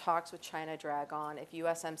the talks with China drag on, if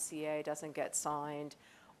USMCA doesn't get signed,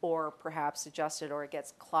 or perhaps adjusted, or it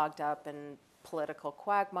gets clogged up in political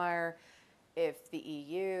quagmire, if the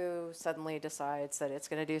EU suddenly decides that it's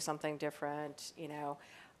going to do something different,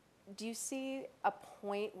 do you see a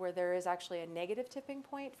point where there is actually a negative tipping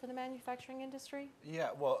point for the manufacturing industry? Yeah,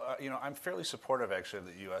 well, I'm fairly supportive actually of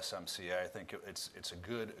the USMCA. I think it's a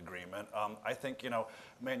good agreement. I think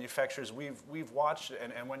manufacturers we've watched,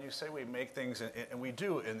 and when you say we make things, and we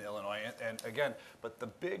do in Illinois, and again, but the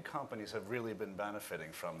big companies have really been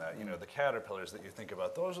benefiting from that. The Caterpillars that you think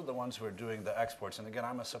about, those are the ones who are doing the exports. And again,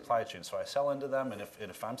 I'm a supply chain, so I sell into them, and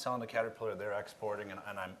if I'm selling to Caterpillar, they're exporting, and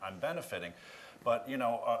I'm benefiting. But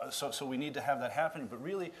so we need to have that happen. But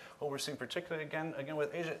really, what we're seeing, particularly again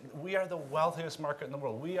with Asia, we are the wealthiest market in the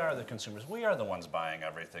world. We are the consumers. We are the ones buying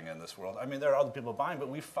everything in this world. I mean, there are other people buying, but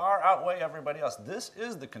we far outweigh everybody else. This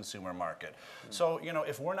is the consumer market. So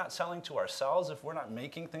if we're not selling to ourselves, if we're not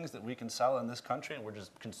making things that we can sell in this country, and we're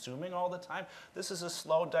just consuming all the time, this is a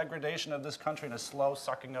slow degradation of this country and a slow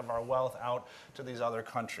sucking of our wealth out to these other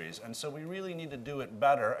countries. And so we really need to do it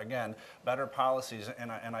better. Again, better policies.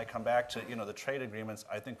 And I come back to the trade agreements.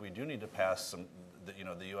 I think we do need to pass the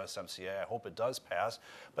USMCA. I hope it does pass,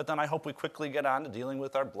 but then I hope we quickly get on to dealing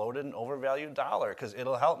with our bloated and overvalued dollar, because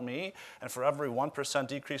it'll help me. And for every 1%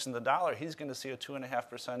 decrease in the dollar, he's going to see a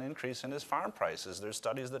 2.5% increase in his farm prices. There's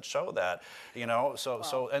studies that show that.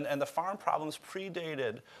 And the farm problems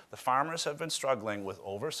predated. The farmers have been struggling with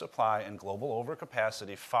oversupply and global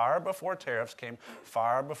overcapacity far before tariffs came,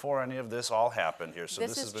 far before any of this all happened here. So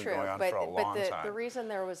this has been going on for a long time. But the reason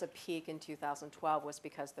there was a peak in 2012 was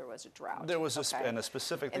because there was a drought. There was a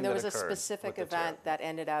specific thing and there was that occurred a specific event that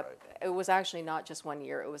ended up, right. It was actually not just 1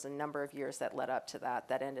 year, it was a number of years that led up to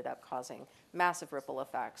that ended up causing massive ripple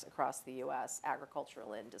effects across the U.S.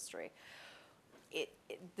 agricultural industry.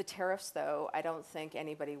 The tariffs, though, I don't think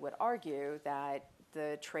anybody would argue that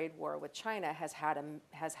the trade war with China has had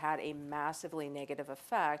a massively negative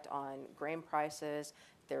effect on grain prices,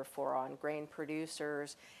 therefore on grain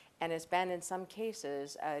producers, and has been in some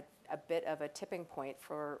cases a bit of a tipping point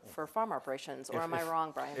for farm operations. Or am I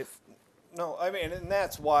wrong, Brian? No, I mean, and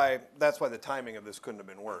that's why the timing of this couldn't have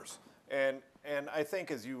been worse. And I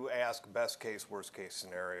think, as you ask, best case, worst case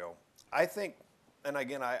scenario, I think, and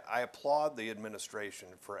again, I applaud the administration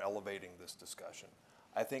for elevating this discussion.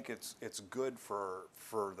 I think it's good for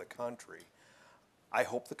the country. I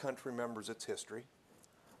hope the country remembers its history.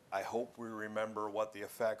 I hope we remember what the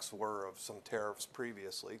effects were of some tariffs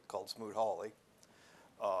previously, called Smoot-Hawley,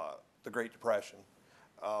 the Great Depression.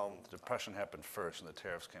 The Depression happened first, and the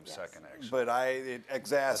tariffs came second, actually. But it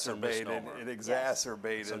exacerbated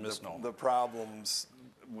the problems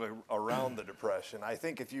around the Depression. I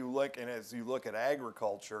think if you look, and as you look at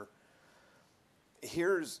agriculture,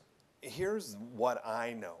 here's what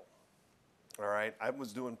I know. All right, I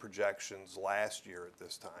was doing projections last year at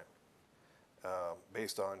this time.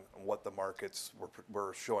 Based on what the markets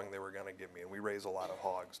were showing they were going to give me. And we raise a lot of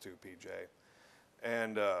hogs too, PJ.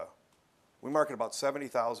 And we market about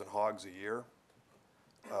 70,000 hogs a year.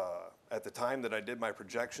 At the time that I did my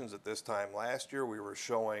projections at this time last year, we were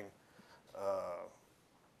showing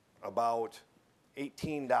about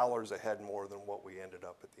 $18 a head more than what we ended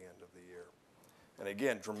up at the end of the year. And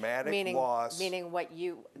again, dramatic loss. Meaning what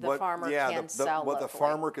the farmer can sell what locally. the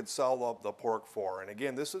farmer could sell the pork for. And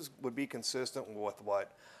again, this would be consistent with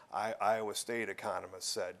what Iowa State economists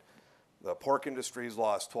said. The pork industry's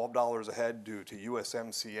lost $12 a head due to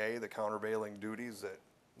USMCA, the countervailing duties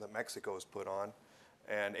that Mexico's put on,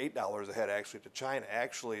 and $8 a head actually to China.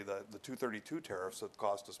 Actually, the 232 tariffs have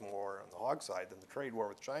cost us more on the hog side than the trade war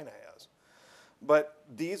with China has. But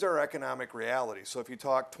these are economic realities. So if you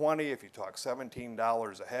talk 20, if you talk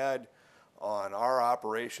 $17 a head on our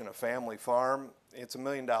operation, a family farm, it's $1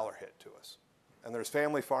 million hit to us. And there's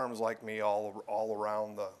family farms like me all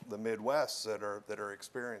around the Midwest that are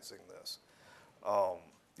experiencing this.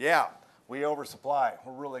 Yeah, we oversupply.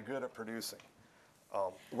 We're really good at producing.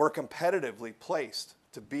 We're competitively placed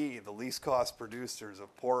to be the least cost producers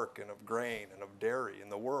of pork and of grain and of dairy in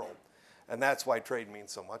the world. And that's why trade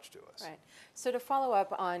means so much to us. Right. So to follow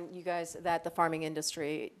up on you guys, that the farming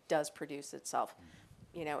industry does produce itself.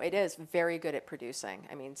 You know, it is very good at producing.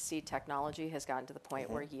 I mean, seed technology has gotten to the point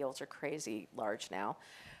where yields are crazy large now.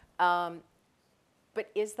 But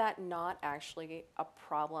is that not actually a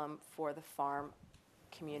problem for the farm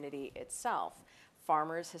community itself?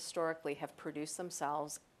 Farmers historically have produced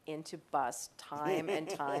themselves into bust time and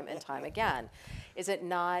time and time again. Is it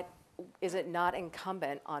not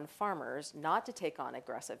incumbent on farmers not to take on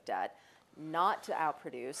aggressive debt, not to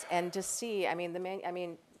outproduce, and to see, I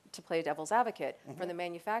mean, to play devil's advocate, from the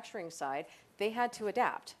manufacturing side, they had to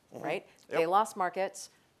adapt, right? Yep. They lost markets,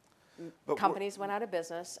 But companies went out of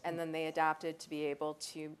business, and then they adapted to be able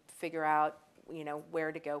to figure out, you know,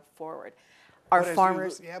 where to go forward. Are But as you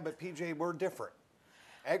farmers? look- yeah, but PJ, we're different.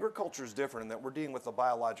 Agriculture is different in that we're dealing with a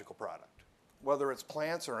biological product. Whether it's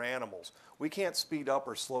plants or animals, we can't speed up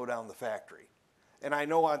or slow down the factory. And I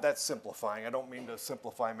know that's simplifying. I don't mean to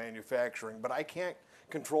simplify manufacturing, but I can't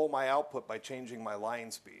control my output by changing my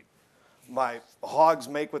line speed. My hogs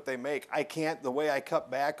make what they make. I can't, the way I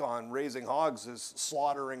cut back on raising hogs is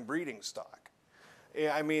slaughtering breeding stock.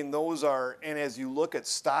 I mean, those are, and as you look at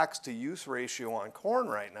stocks to use ratio on corn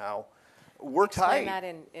right now, we're Explain tight.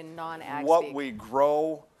 that in non-ag What speak. we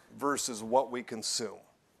grow versus what we consume.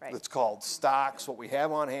 Right. It's called stocks, what we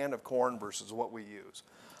have on hand of corn versus what we use.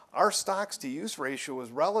 Our stocks to use ratio is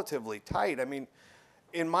relatively tight. I mean,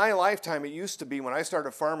 in my lifetime, it used to be when I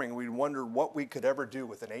started farming, we'd wonder what we could ever do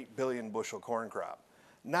with an 8 billion bushel corn crop.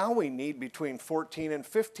 Now we need between 14 and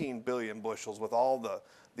 15 billion bushels with all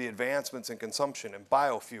the advancements in consumption and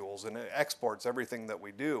biofuels and exports, everything that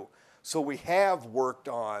we do. So we have worked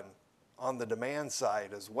on the demand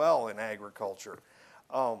side as well in agriculture.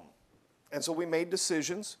 And so we made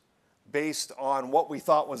decisions based on what we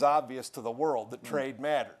thought was obvious to the world, that trade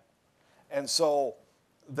mattered. And so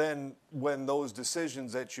then when those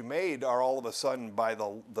decisions that you made are all of a sudden by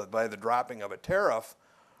the dropping of a tariff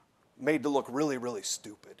made to look really, really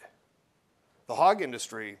stupid. The hog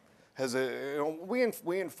industry has we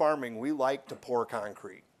in farming, we like to pour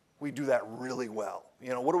concrete. We do that really well.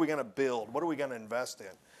 You know, what are we going to build? What are we going to invest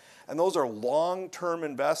in? And those are long-term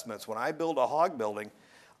investments. When I build a hog building,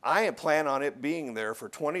 I plan on it being there for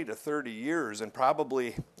 20 to 30 years and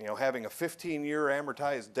probably, you know, having a 15-year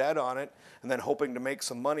amortized debt on it and then hoping to make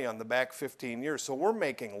some money on the back 15 years. So we're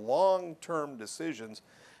making long-term decisions,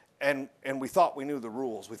 and we thought we knew the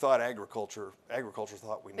rules. We thought agriculture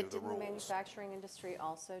thought we knew the But didn't the rules. manufacturing industry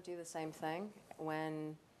also do the same thing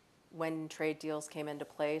when trade deals came into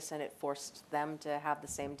place and it forced them to have the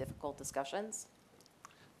same difficult discussions?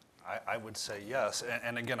 I would say yes.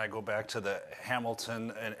 And again, I go back to the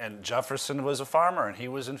Hamilton, and Jefferson was a farmer, and he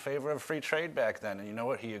was in favor of free trade back then. And you know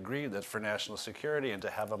what? He agreed that for national security and to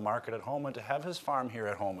have a market at home and to have his farm here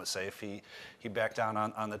at home was safe. He backed down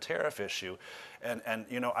on the tariff issue. And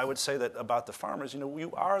you know, I would say that about the farmers, you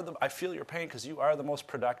know, I feel your pain because you are the most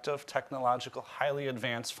productive, technological, highly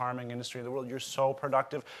advanced farming industry in the world. You're so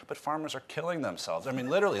productive, but farmers are killing themselves. I mean,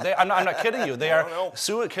 literally, I'm not kidding you. They are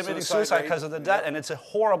committing suicide because of the debt, and it's a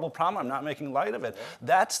horrible problem. I'm not making light of it.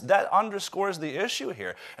 That underscores the issue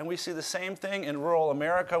here. And we see the same thing in rural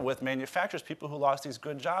America with manufacturers, people who lost these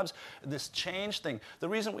good jobs, this change thing. The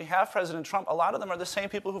reason we have President Trump, a lot of them are the same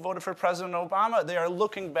people who voted for President Obama. They are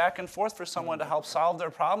looking back and forth for someone to help solve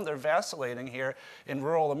their problem. They're vacillating here in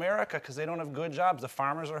rural America because they don't have good jobs. The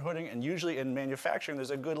farmers are hooting, and usually in manufacturing,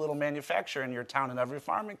 there's a good little manufacturer in your town in every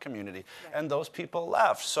farming community. Right. And those people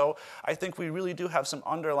left. So I think we really do have some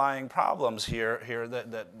underlying problems here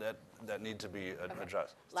that need to be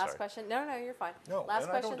addressed. Last question. No, you're fine. No, last and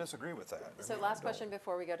question. I don't disagree with that. So last question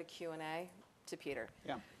before we go to Q&A to Peter.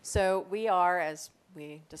 Yeah. So we are, as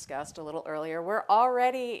we discussed a little earlier, we're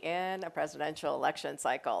already in a presidential election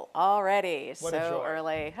cycle. Already. What a so joy.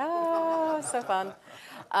 early. Ah, so fun.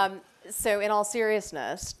 So in all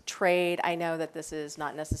seriousness, trade, I know that this is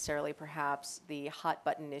not necessarily perhaps the hot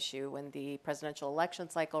button issue in the presidential election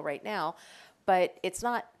cycle right now, but it's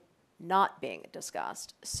not being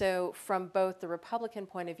discussed. So from both the Republican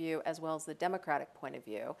point of view as well as the Democratic point of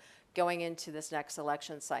view, going into this next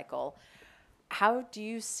election cycle, how do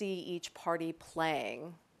you see each party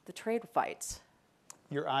playing the trade fights?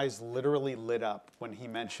 Your eyes literally lit up when he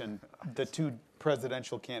mentioned the two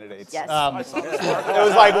presidential candidates. Yes. It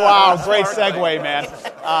was like, wow, great segue, man.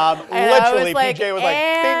 Literally, PJ was like,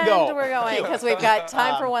 bingo. And we're going, because we've got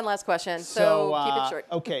time for one last question, so keep it short.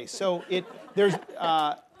 Okay, so there's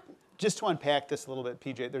just to unpack this a little bit,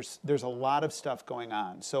 PJ, there's a lot of stuff going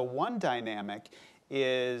on. So one dynamic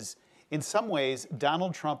is in some ways,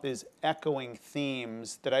 Donald Trump is echoing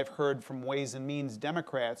themes that I've heard from Ways and Means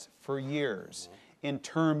Democrats for years in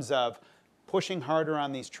terms of pushing harder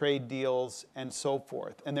on these trade deals and so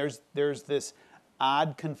forth. And there's this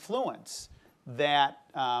odd confluence that,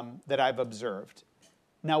 that I've observed.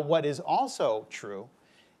 Now, what is also true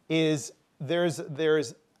is there's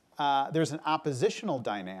an oppositional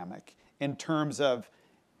dynamic in terms of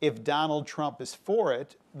if Donald Trump is for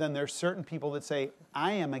it, then there's certain people that say,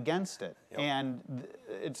 I am against it. Yep. And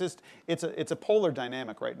it's a polar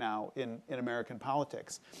dynamic right now in American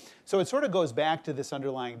politics. So it sort of goes back to this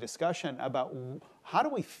underlying discussion about how do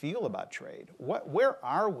we feel about trade? Where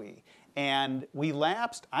are we? And we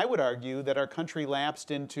lapsed, I would argue that our country lapsed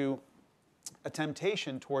into a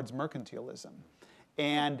temptation towards mercantilism.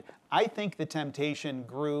 And I think the temptation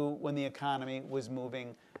grew when the economy was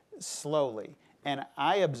moving slowly. And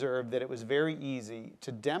I observed that it was very easy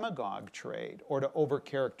to demagogue trade or to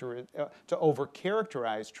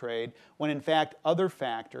overcharacterize trade when in fact other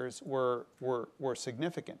factors were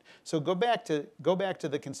significant. So go back to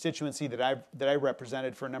the constituency that I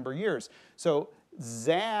represented for a number of years. So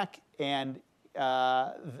Zach and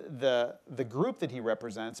the group that he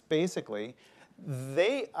represents, basically,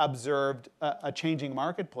 they observed a changing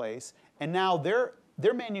marketplace, and now they're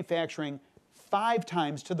manufacturing 5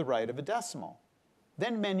 times to the right of a decimal.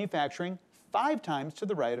 Then manufacturing 5 times to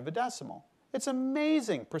the right of a decimal. It's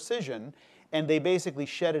amazing precision, and they basically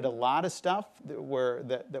shedded a lot of stuff that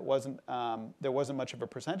wasn't there wasn't much of a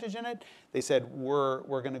percentage in it. They said we're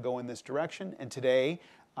going to go in this direction, and today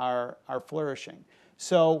are flourishing.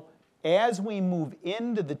 So as we move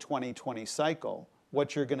into the 2020 cycle,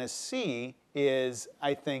 what you're going to see is,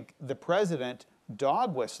 I think, the president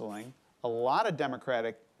dog whistling a lot of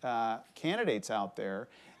Democratic candidates out there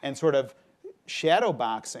and sort of shadow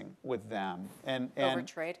boxing with them and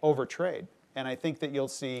over trade. And I think that you'll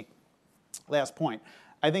see, last point,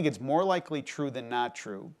 I think it's more likely true than not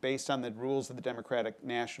true based on the rules of the Democratic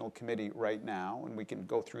National Committee right now, and we can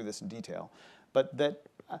go through this in detail, but that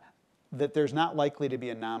there's not likely to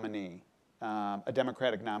be a nominee, a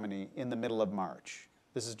Democratic nominee in the middle of March.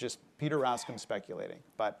 This is just Peter Roskam speculating,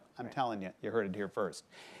 but I'm telling you, you heard it here first.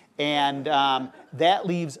 And that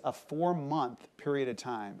leaves a 4-month period of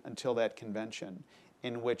time until that convention,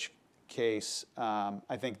 in which case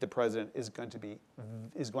I think the president is going to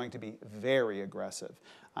be very aggressive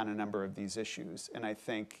on a number of these issues. And I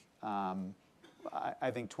think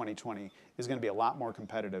 2020 is going to be a lot more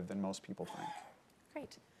competitive than most people think.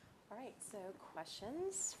 Great. All right, so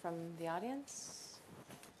questions from the audience?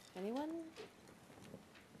 Anyone?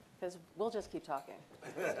 Because we'll just keep talking.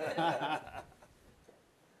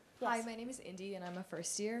 Hi, my name is Indy, and I'm a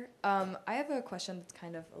first year. I have a question that's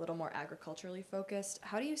kind of a little more agriculturally focused.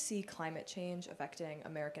 How do you see climate change affecting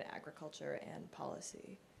American agriculture and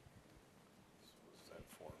policy?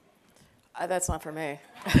 That's not for me.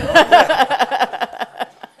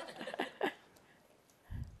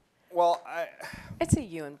 Well, It's a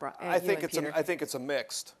you and Brian. I think it's a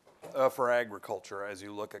mixed for agriculture as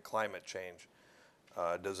you look at climate change.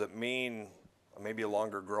 Does it mean maybe a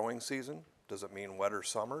longer growing season? Does it mean wetter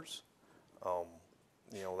summers?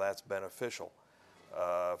 That's beneficial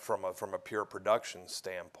from a pure production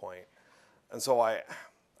standpoint. And so I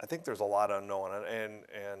think there's a lot unknown.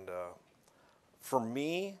 And for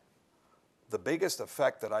me, the biggest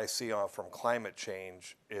effect that I see from climate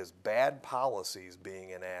change is bad policies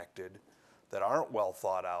being enacted that aren't well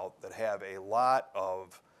thought out, that have a lot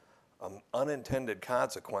of unintended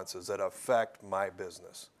consequences that affect my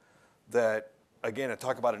business. That, again, I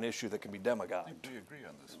talk about an issue that can be demagogued. We agree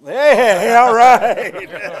on this. Hey, all right.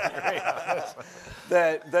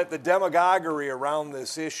 that the demagoguery around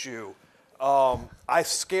this issue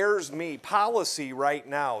scares me. Policy right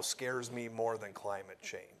now scares me more than climate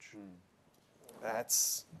change.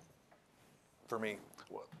 That's, for me.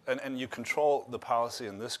 And you control the policy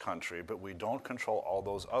in this country, but we don't control all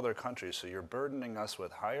those other countries. So you're burdening us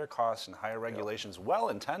with higher costs and higher regulations,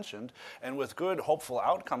 well-intentioned and with good, hopeful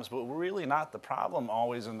outcomes, but we're really not the problem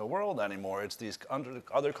always in the world anymore. It's these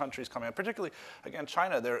other countries coming up, particularly, again,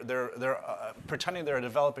 China. They're pretending they're a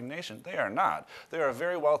developing nation. They are not. They're a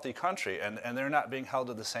very wealthy country, and they're not being held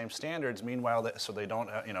to the same standards. Meanwhile, so they don't,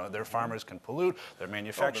 their farmers can pollute, their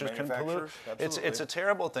manufacturers can pollute. It's a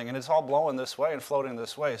terrible thing, and it's all blowing this way and floating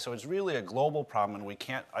this way. So it's really a global problem, and we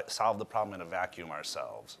can't solve the problem in a vacuum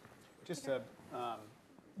ourselves. Just to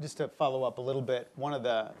follow up a little bit, one of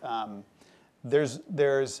the there's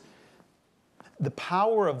the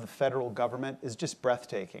power of the federal government is just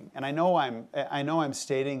breathtaking. And I know I'm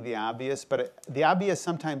stating the obvious, but the obvious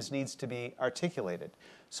sometimes needs to be articulated.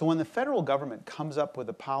 So when the federal government comes up with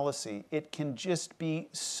a policy, it can just be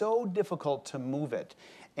so difficult to move it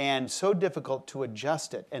and so difficult to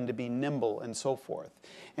adjust it and to be nimble and so forth.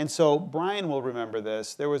 And so Brian will remember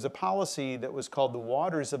this. There was a policy that was called the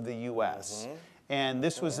Waters of the U.S., and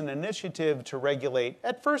this was an initiative to regulate,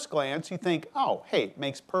 at first glance, you think, oh, hey,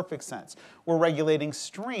 makes perfect sense. We're regulating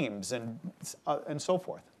streams and so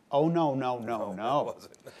forth. Oh, no, no, no, no.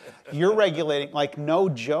 You're regulating, like no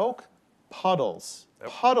joke, puddles.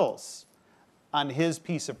 Puddles on his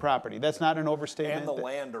piece of property. That's not an overstatement. And the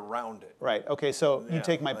land around it. Right. Okay, so you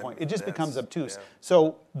take my point. It just becomes obtuse. Yeah.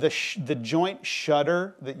 So the joint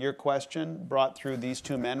shudder that your question brought through these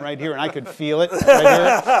two men right here, and I could feel it right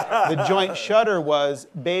here. The joint shudder was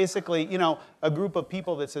basically, you know, a group of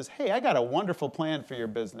people that says, hey, I got a wonderful plan for your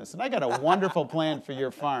business, and I got a wonderful plan for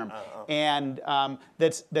your farm. And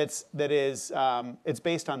it's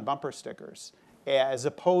based on bumper stickers, as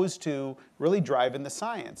opposed to really driving the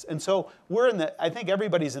science. And so I think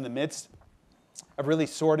everybody's in the midst of really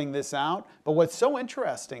sorting this out. But what's so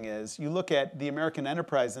interesting is you look at the American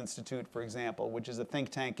Enterprise Institute, for example, which is a think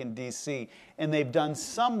tank in DC, and they've done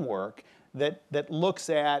some work that looks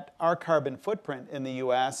at our carbon footprint in the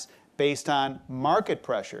US based on market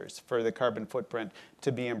pressures for the carbon footprint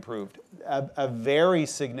to be improved. A very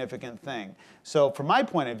significant thing. So from my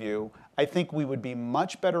point of view, I think we would be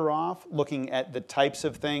much better off looking at the types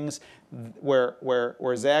of things where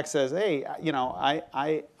Zach says, hey, you know,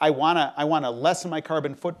 I want to lessen my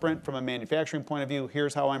carbon footprint from a manufacturing point of view.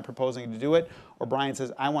 Here's how I'm proposing to do it. Or Brian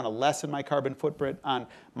says, I want to lessen my carbon footprint on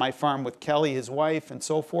my farm with Kelly, his wife, and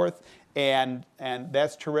so forth. And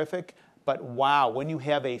that's terrific. But wow, when you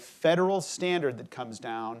have a federal standard that comes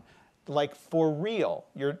down, like for real,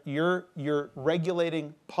 you're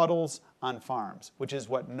regulating puddles on farms, which is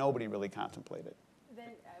what nobody really contemplated. Then,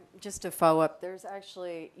 just to follow up, there's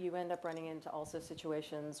actually, you end up running into also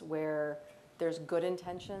situations where there's good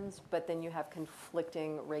intentions, but then you have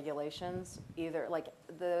conflicting regulations. Either, like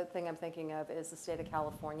the thing I'm thinking of is the state of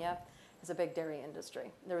California has a big dairy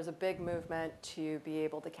industry. There was a big movement to be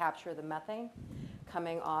able to capture the methane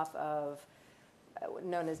coming off of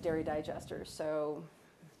known as dairy digesters. So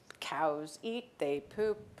cows eat, they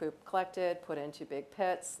poop collected, put into big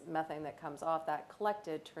pits. Methane that comes off that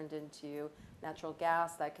collected turned into natural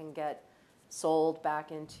gas that can get sold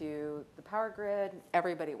back into the power grid.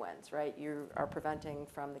 Everybody wins, right? You are preventing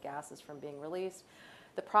from the gases from being released.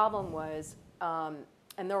 The problem was,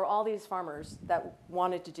 and there were all these farmers that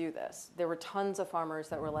wanted to do this. There were tons of farmers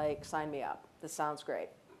that were like, sign me up, this sounds great.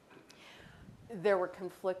 There were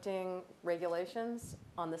conflicting regulations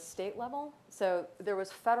on the state level. So there was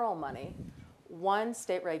federal money. One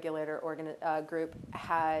state regulator group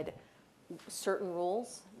had certain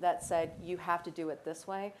rules that said you have to do it this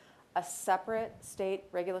way. A separate state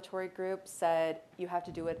regulatory group said you have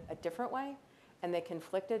to do it a different way, and they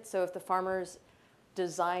conflicted. So if the farmers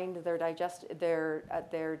designed their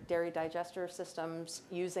dairy digester systems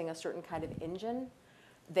using a certain kind of engine,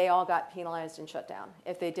 they all got penalized and shut down.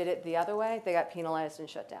 If they did it the other way, they got penalized and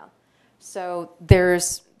shut down. So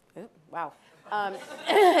there's, wow.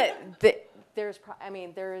 There's,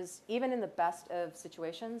 even in the best of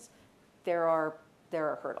situations, there are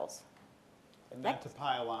hurdles. And not to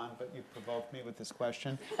pile on, but you provoked me with this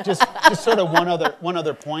question. Just sort of one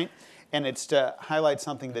other point, and it's to highlight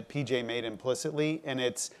something that PJ made implicitly, and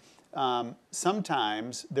it's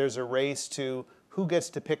sometimes there's a race to who gets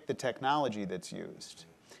to pick the technology that's used.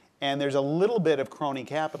 And there's a little bit of crony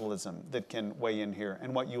capitalism that can weigh in here.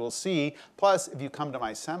 And what you will see, plus if you come to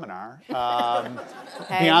my seminar, Beyond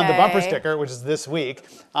the Bumper Sticker, which is this week,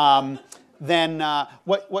 then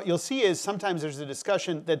what you'll see is sometimes there's a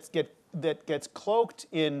discussion that gets cloaked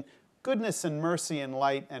in goodness and mercy and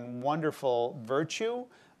light and wonderful virtue.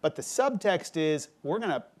 But the subtext is we're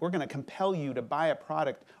gonna compel you to buy a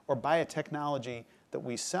product or buy a technology that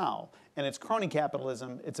we sell. And it's crony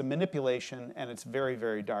capitalism, it's a manipulation, and it's very,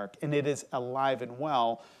 very dark. And it is alive and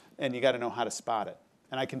well, and you got to know how to spot it.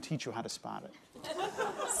 And I can teach you how to spot it.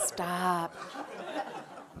 Stop.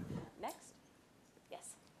 Next?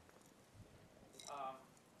 Yes.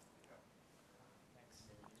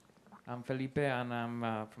 I'm Felipe, and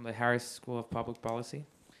I'm from the Harris School of Public Policy.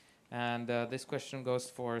 And this question goes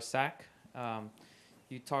for Zach.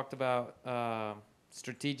 You talked about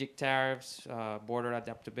strategic tariffs, border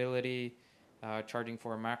adaptability, charging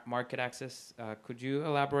for market access. Could you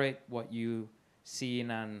elaborate what you see in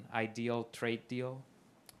an ideal trade deal?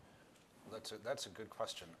 That's a good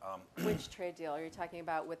question. Which trade deal? Are you talking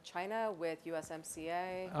about with China, with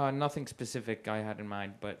USMCA? Nothing specific I had in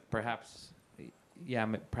mind, but perhaps, yeah,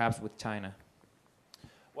 perhaps with China.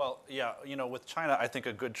 Well, yeah, with China, I think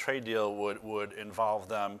a good trade deal would involve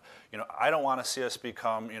them. I don't want to see us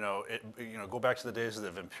become, go back to the days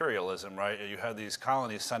of imperialism, right? You had these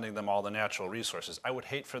colonies sending them all the natural resources. I would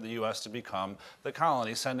hate for the U.S. to become the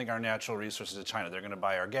colony sending our natural resources to China. They're going to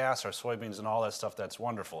buy our gas, our soybeans, and all that stuff. That's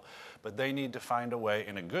wonderful. But they need to find a way,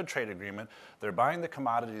 in a good trade agreement, they're buying the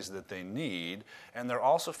commodities that they need, and they're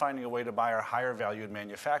also finding a way to buy our higher valued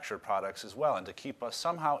manufactured products as well, and to keep us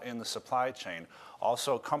somehow in the supply chain.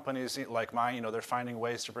 Also, companies like mine, they're finding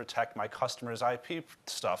ways to protect my customers' IP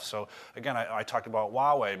stuff. So again, I talked about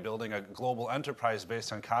Huawei building a global enterprise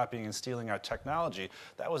based on copying and stealing our technology.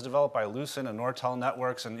 That was developed by Lucent and Nortel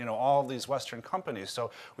Networks and all of these Western companies.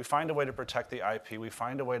 So we find a way to protect the IP. We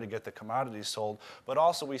find a way to get the commodities sold. But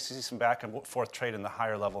also we see some back and forth trade in the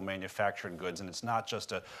higher level manufactured goods. And it's not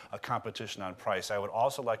just a competition on price. I would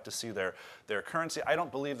also like to see their currency. I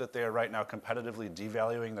don't believe that they are right now competitively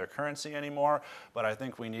devaluing their currency anymore. But I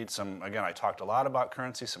think we need some, again, I talked a lot about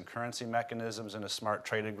currency, some currency mechanisms in a smart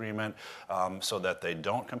trade agreement so that they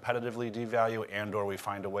don't competitively devalue and or we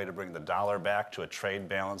find a way to bring the dollar back to a trade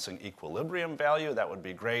balancing equilibrium value. That would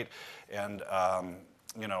be great. And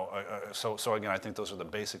so again, I think those are the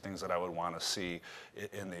basic things that I would want to see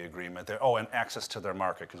in the agreement there. Oh, and access to their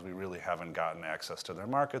market, because we really haven't gotten access to their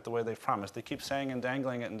market the way they've promised. They keep saying and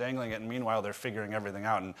dangling it, and meanwhile they're figuring everything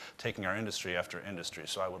out and taking our industry after industry.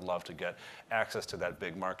 So I would love to get access to that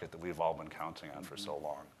big market that we've all been counting on for so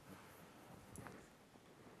long.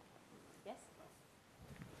 Yes?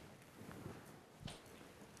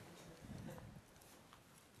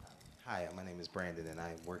 Hi, my name is Brandon, and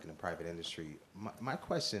I work in the private industry. My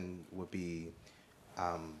question would be,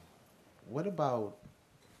 what about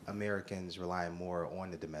Americans relying more on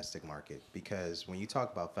the domestic market? Because when you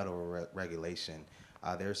talk about federal regulation,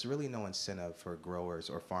 there's really no incentive for growers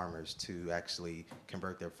or farmers to actually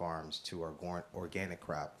convert their farms to organic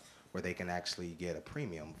crop, where they can actually get a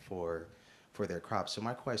premium for their crops. So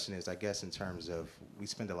my question is, I guess in terms of, we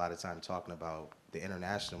spend a lot of time talking about the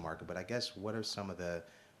international market, but I guess what are some of the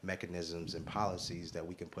mechanisms and policies that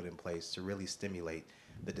we can put in place to really stimulate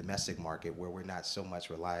the domestic market, where we're not so much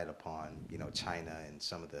reliant upon, China and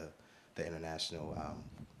some of the international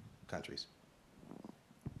countries?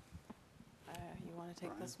 You want to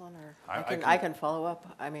take this one, or I can follow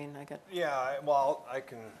up? I mean, I got. Yeah, I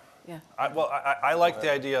can. Yeah. I like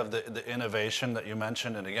the idea of the innovation that you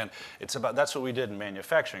mentioned, and again, that's what we did in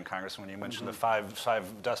manufacturing, Congressman. When you mentioned the five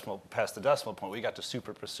decimal past the decimal point, we got to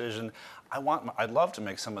super precision. I'd love to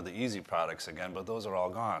make some of the easy products again, but those are all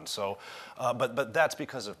gone. So, but that's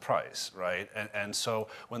because of price, right? And so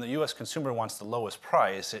when the U.S. consumer wants the lowest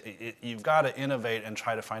price, you've got to innovate and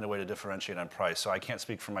try to find a way to differentiate on price. So I can't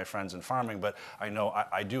speak for my friends in farming, but I know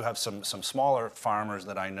I do have some smaller farmers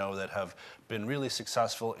that I know that have been really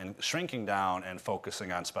successful in shrinking down and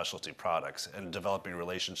focusing on specialty products and developing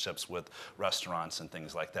relationships with restaurants and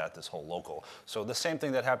things like that, this whole local. So the same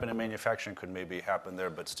thing that happened in manufacturing could maybe happen there,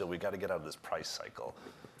 but still we got to get out of this price cycle.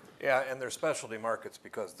 Yeah, and they're specialty markets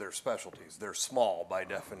because they're specialties. They're small by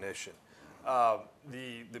definition.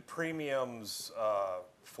 The premiums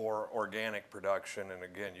for organic production, and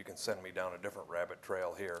again, you can send me down a different rabbit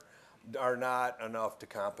trail here, are not enough to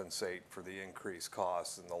compensate for the increased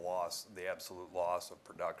costs and the absolute loss of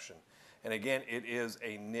production. And again, it is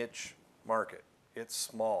a niche market. It's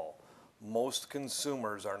small. Most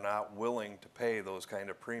consumers are not willing to pay those kind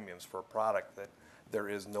of premiums for a product that there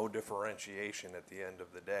is no differentiation at the end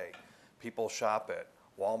of the day. People shop at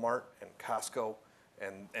Walmart and Costco,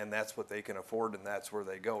 and that's what they can afford, and that's where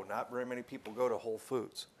they go. Not very many people go to Whole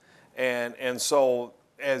Foods. And so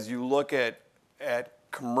as you look at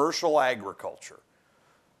commercial agriculture,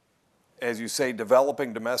 as you say,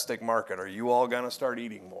 developing domestic market, are you all going to start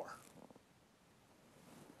eating more?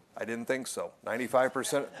 I didn't think so.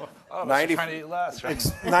 95%. Oh, trying to eat less, right?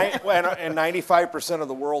 And 95% of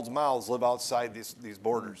the world's mouths live outside these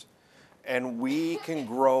borders. And we can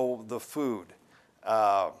grow the food.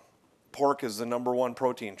 Pork is the #1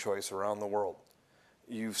 protein choice around the world.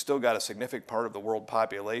 You've still got a significant part of the world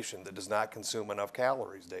population that does not consume enough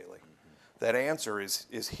calories daily. That answer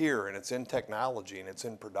is here, and it's in technology, and it's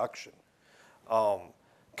in production.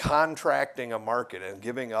 Contracting a market and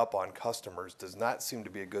giving up on customers does not seem to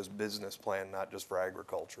be a good business plan, not just for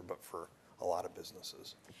agriculture, but for a lot of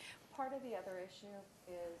businesses. Part of the other issue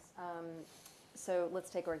is, so let's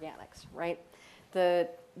take organics, right?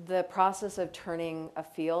 The process of turning a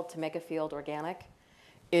field to make a field organic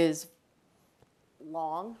is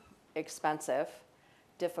long, expensive,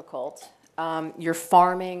 difficult. You're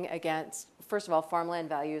farming against, first of all, farmland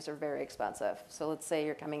values are very expensive. So let's say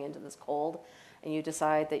you're coming into this cold and you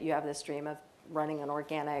decide that you have this dream of running an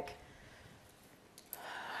organic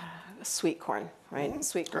sweet corn, right?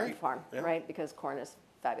 Sweet corn farm, right? Because corn is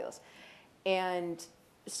fabulous. And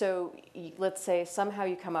so let's say somehow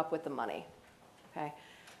you come up with the money, okay?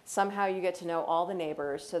 Somehow you get to know all the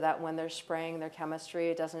neighbors so that when they're spraying their chemistry,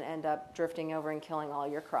 it doesn't end up drifting over and killing all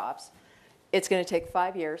your crops. It's going to take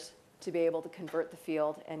 5 years to be able to convert the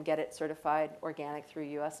field and get it certified organic through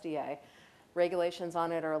USDA. Regulations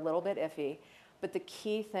on it are a little bit iffy, but the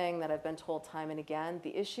key thing that I've been told time and again,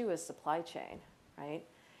 the issue is supply chain, right?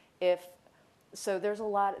 So there's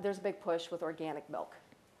a big push with organic milk,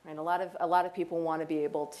 right? A lot of people want to be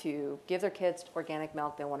able to give their kids organic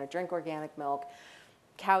milk. They want to drink organic milk.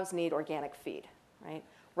 Cows need organic feed, right?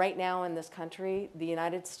 Right now in this country, the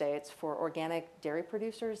United States, for organic dairy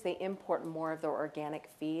producers, they import more of their organic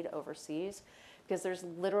feed overseas because there's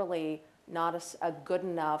literally not a good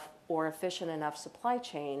enough or efficient enough supply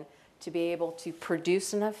chain to be able to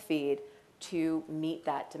produce enough feed to meet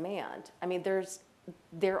that demand. I mean,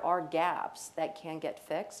 there are gaps that can get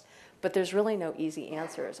fixed, but there's really no easy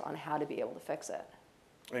answers on how to be able to fix it.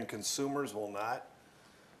 And consumers will not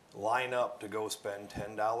line up to go spend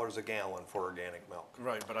 $10 a gallon for organic milk.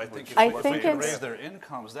 Right, but I think if I we think can it's- raise their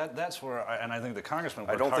incomes, that's where, and I think the congressman I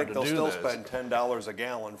worked don't hard think to they'll do still this. spend $10 a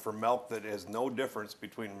gallon for milk that has no difference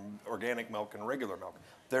between organic milk and regular milk.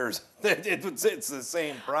 It's the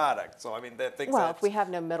same product. So I mean, Well, if we have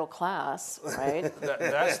no middle class, right?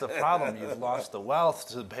 That's the problem. You've lost the wealth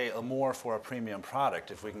to pay more for a premium product.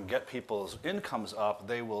 If we can get people's incomes up,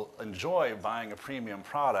 they will enjoy buying a premium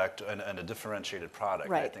product and a differentiated product.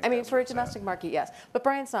 Right. think I mean, that's for a what's happening. domestic market, yes. But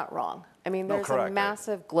Brian's not wrong. I mean, No, there's correct. a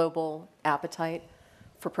massive global appetite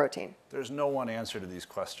for protein. There's no one answer to these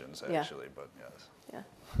questions, Yeah. actually, but yes. Yeah.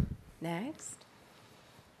 Next.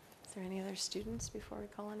 Is there any other students before we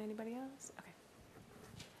call on anybody else? Okay.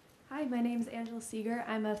 Hi, my name is Angela Seeger.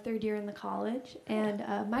 I'm a third year in the college, and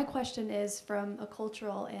my question is from a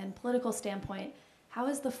cultural and political standpoint, how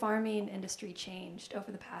has the farming industry changed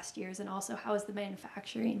over the past years, and also how has the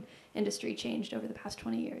manufacturing industry changed over the past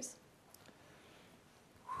 20 years?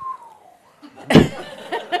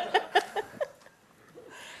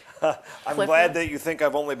 I'm glad that you think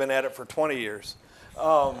I've only been at it for 20 years.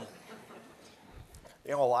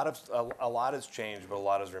 You know, a lot has changed, but a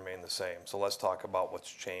lot has remained the same. So let's talk about what's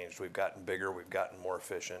changed. We've gotten bigger, we've gotten more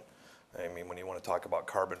efficient. I mean, when you want to talk about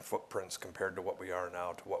carbon footprints compared to what we are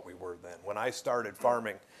now to what we were then. When I started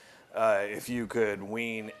farming, if you could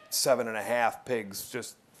wean 7.5 pigs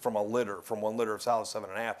just from one litter of solid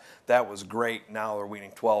 7.5, that was great. Now they're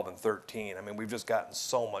weaning 12 and 13. I mean, we've just gotten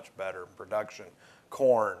so much better in production.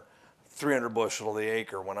 Corn, 300 bushel to the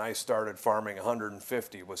acre. When I started farming,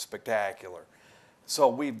 150 was spectacular. So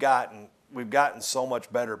we've gotten so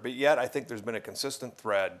much better, but yet I think there's been a consistent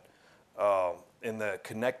thread in the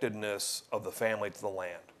connectedness of the family to the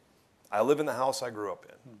land. I live in the house I grew up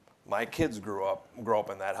in. My kids grow up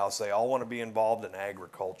in that house. They all want to be involved in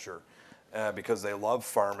agriculture because they love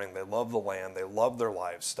farming, they love the land, they love their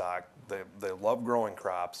livestock, they love growing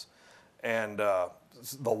crops, and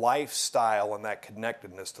the lifestyle and that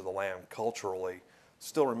connectedness to the land culturally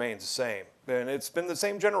still remains the same. And it's been the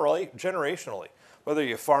same generationally. Whether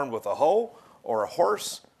you farmed with a hoe or a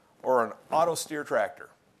horse or an auto steer tractor.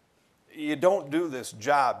 You don't do this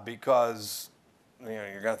job because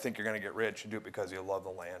you're going to think you're going to get rich. You do it because you love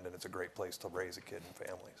the land and it's a great place to raise a kid and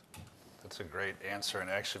families. That's a great answer,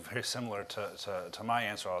 and actually very similar to my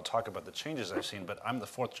answer. I'll talk about the changes I've seen, but I'm the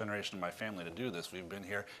fourth generation of my family to do this. We've been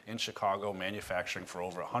here in Chicago manufacturing for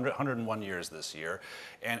over 101 years this year,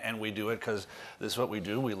 and we do it because this is what we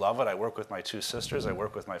do. We love it. I work with my two sisters. I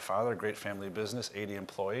work with my father, great family business, 80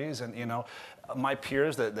 employees, and my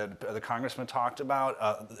peers that the congressman talked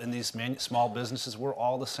about in these small businesses, we're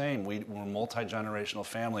all the same. We're a multi-generational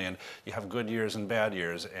family, and you have good years and bad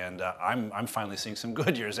years, and I'm finally seeing some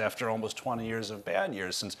good years after almost 20 years of bad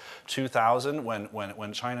years. Since 2000,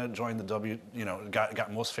 when China joined the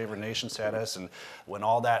got most favored nation status, and when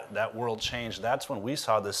all that world changed, that's when we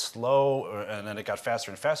saw this slow, and then it got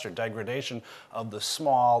faster and faster, degradation of the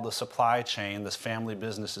supply chain, this family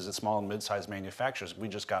businesses, the small and mid-sized manufacturers. We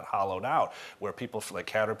just got hollowed out, where people like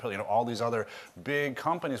Caterpillar, all these other big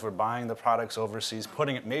companies were buying the products overseas,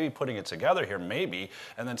 putting it together here,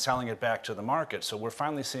 and then selling it back to the market. So we're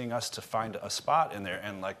finally seeing us to find a spot in there.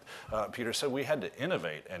 And like Peter said, we had to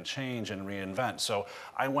innovate and change and reinvent. So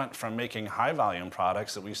I went from making high volume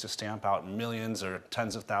products that we used to stamp out millions or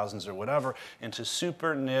tens of thousands or whatever into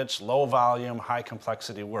super niche, low volume, high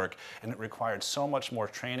complexity work. And it required so much more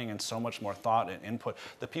training and so much more thought and input.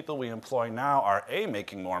 The people we employ now are A,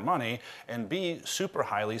 making more money, and B, super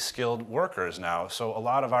highly skilled workers now. So a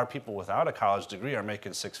lot of our people without a college degree are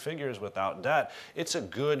making six figures without debt. It's a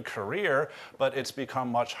good career, but it's become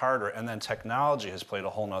much harder. And then technology has played a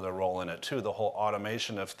whole nother role in it too, the whole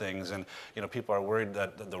automation of things. And people are worried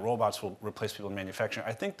that the robots will replace people in manufacturing.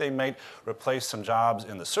 I think they might replace some jobs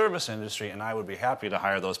in the service industry, and I would be happy to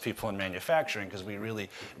hire those people in manufacturing because we really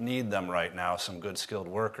need them right now, some good skilled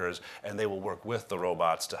workers, and they will work with the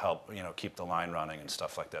robots to help keep the line running and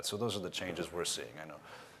stuff like that. So those are the changes we're seeing, I know.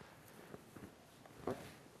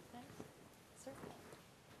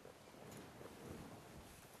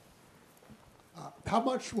 How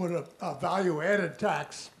much would a value-added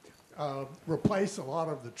tax replace a lot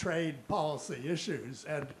of the trade policy issues?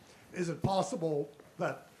 And is it possible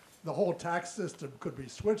that the whole tax system could be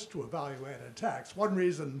switched to a value-added tax? One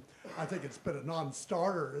reason I think it's been a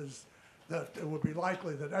non-starter is that it would be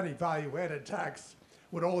likely that any value-added tax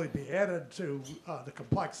would only be added to the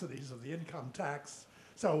complexities of the income tax,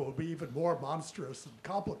 so it would be even more monstrous and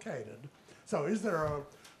complicated. So is there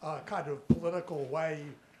a kind of political way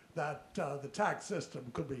that the tax system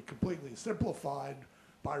could be completely simplified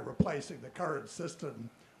by replacing the current system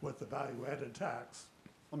with the value-added tax?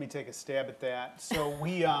 Let me take a stab at that. So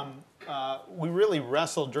we really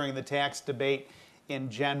wrestled during the tax debate in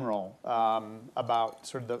general about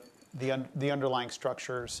sort of the underlying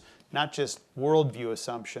structures, not just worldview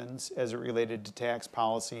assumptions as it related to tax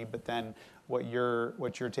policy, but then what you're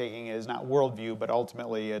taking is not worldview, but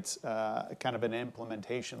ultimately it's kind of an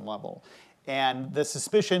implementation level. And the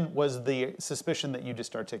suspicion was the suspicion that you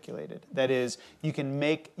just articulated. That is, you can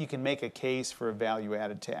make a case for a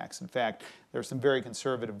value-added tax. In fact, there are some very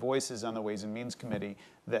conservative voices on the Ways and Means Committee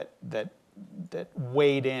that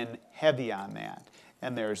weighed in heavy on that.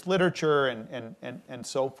 And there's literature and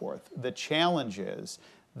so forth. The challenge is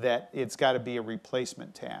that it's got to be a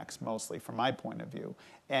replacement tax, mostly from my point of view.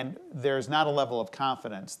 And there's not a level of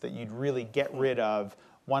confidence that you'd really get rid of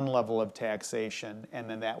one level of taxation, and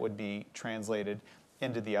then that would be translated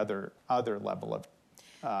into the other level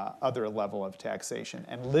of taxation.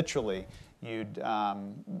 And literally,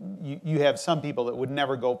 you have some people that would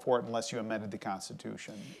never go for it unless you amended the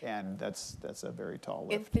Constitution, and that's a very tall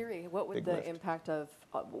lift. In theory, what would Big lift.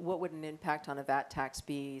 what would an impact on a VAT tax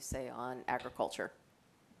be, say, on agriculture?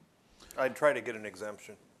 I'd try to get an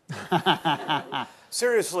exemption.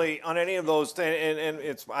 Seriously, on any of those,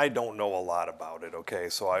 and I don't know a lot about it, okay,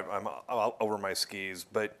 so I'm over my skis,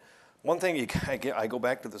 but one thing I go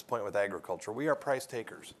back to this point with agriculture, we are price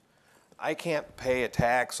takers. I can't pay a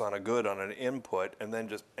tax on a good, on an input, and then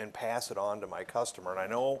pass it on to my customer. And I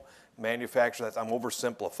know manufacturers, I'm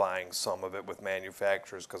oversimplifying some of it with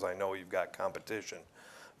manufacturers because I know you've got competition,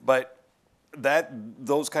 but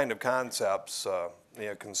those kind of concepts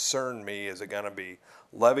concern me. Is it going to be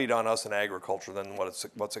levied on us in agriculture? Then what's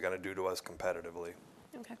it going to do to us competitively?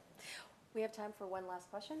 Okay. We have time for one last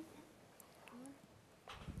question.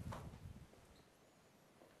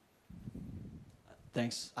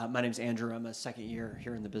 Thanks. My name's Andrew. I'm a second year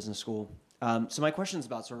here in the business school. So my question is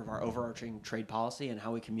about sort of our overarching trade policy and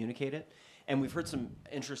how we communicate it. And we've heard some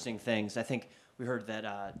interesting things. I think we heard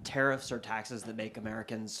that tariffs are taxes that make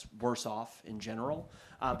Americans worse off in general,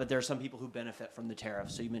 but there are some people who benefit from the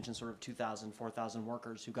tariffs. So you mentioned sort of 2,000, 4,000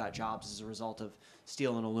 workers who got jobs as a result of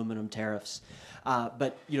steel and aluminum tariffs.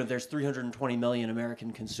 But there's 320 million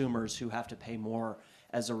American consumers who have to pay more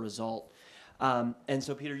as a result. And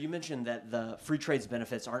so, Peter, you mentioned that the free trade's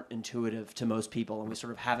benefits aren't intuitive to most people, and we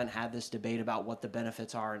sort of haven't had this debate about what the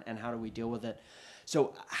benefits are and how do we deal with it.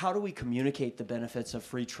 So how do we communicate the benefits of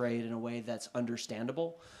free trade in a way that's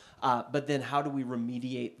understandable? But then how do we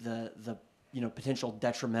remediate the potential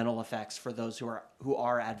detrimental effects for those who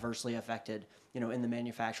are adversely affected in the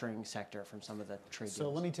manufacturing sector from some of the trade deals?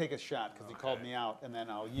 So let me take a shot because you called me out, and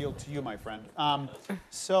then I'll yield to you, my friend.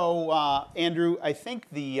 Andrew, I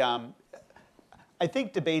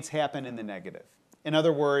think debates happen in the negative. In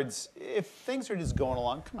other words, if things are just going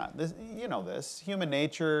along, come on, human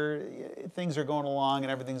nature, things are going along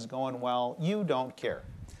and everything's going well, you don't care.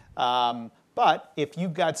 But if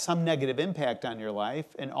you've got some negative impact on your life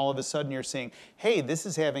and all of a sudden you're saying, hey, this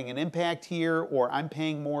is having an impact here, or I'm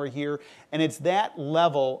paying more here, and it's that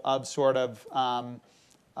level of sort of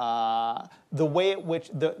the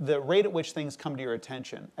rate at which things come to your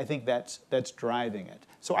attention, I think that's driving it.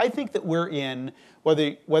 So I think that we're in,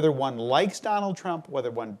 whether one likes Donald Trump,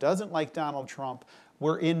 whether one doesn't like Donald Trump,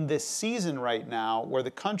 we're in this season right now where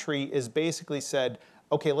the country is basically said,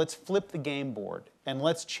 okay, let's flip the game board and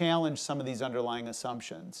let's challenge some of these underlying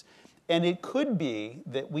assumptions. And it could be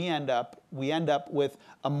that we end up with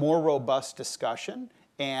a more robust discussion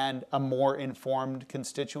and a more informed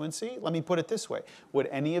constituency. Let me put it this way. Would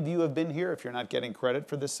any of you have been here, if you're not getting credit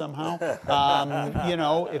for this somehow, you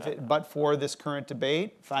know, but for this current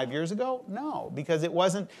debate 5 years ago? No, because it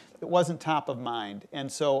wasn't top of mind.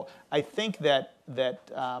 And so I think that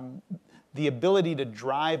the ability to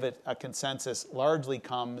drive a consensus largely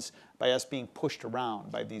comes by us being pushed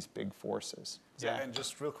around by these big forces. Yeah, and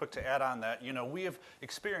just real quick to add on that, you know, we have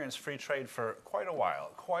experienced free trade for quite a while.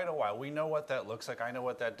 We know what that looks like. I know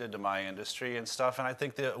what that did to my industry and stuff, and I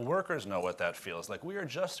think the workers know what that feels like. We are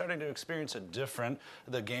just starting to experience it different.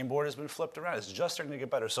 The game board has been flipped around. It's just starting to get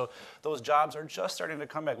better. So those jobs are just starting to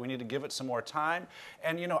come back. We need to give it some more time.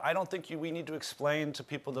 And, you know, I don't think we need to explain to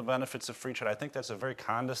people the benefits of free trade. I think that's a very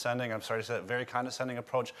condescending, I'm sorry to say that, very condescending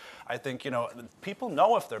approach. I think, you know, people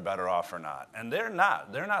know if they're better off or not, and they're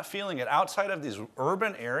not. They're not feeling it. Outside of these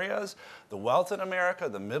urban areas, the wealth in America,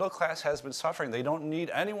 the middle class has been suffering. They don't need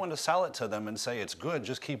anyone to sell it to them and say it's good,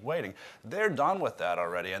 just keep waiting. They're done with that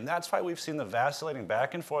already, and that's why we've seen the vacillating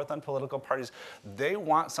back and forth on political parties. They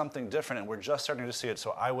want something different, and we're just starting to see it.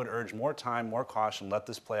 So I would urge more time, more caution, let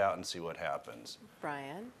this play out and see what happens.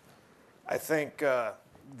 Brian? I think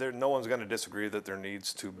no one's going to disagree that there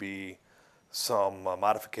needs to be some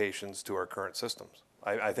modifications to our current systems.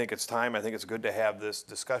 I think it's time. I think it's good to have this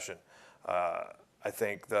discussion. I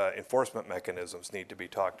think the enforcement mechanisms need to be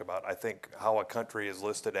talked about. I think how a country is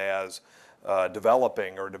listed as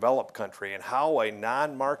developing or developed country and how a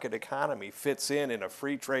non-market economy fits in a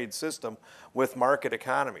free trade system with market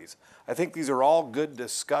economies. I think these are all good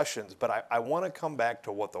discussions, but I want to come back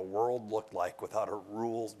to what the world looked like without a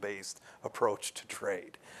rules-based approach to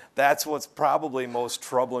trade. That's what's probably most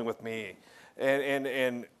troubling with me.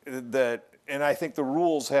 And I think the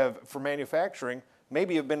rules for manufacturing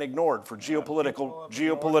maybe have been ignored for geopolitical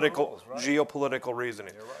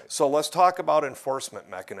reasoning. You're right. So let's talk about enforcement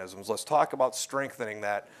mechanisms. Let's talk about strengthening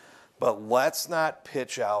that. But let's not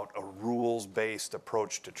pitch out a rules-based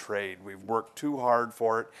approach to trade. We've worked too hard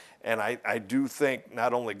for it. And I do think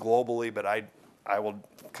not only globally, but I will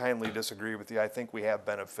kindly disagree with you. I think we have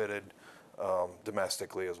benefited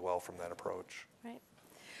domestically as well from that approach. Right.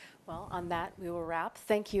 Well, on that, we will wrap.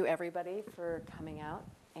 Thank you, everybody, for coming out.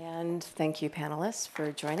 And thank you, panelists,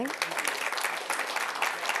 for joining.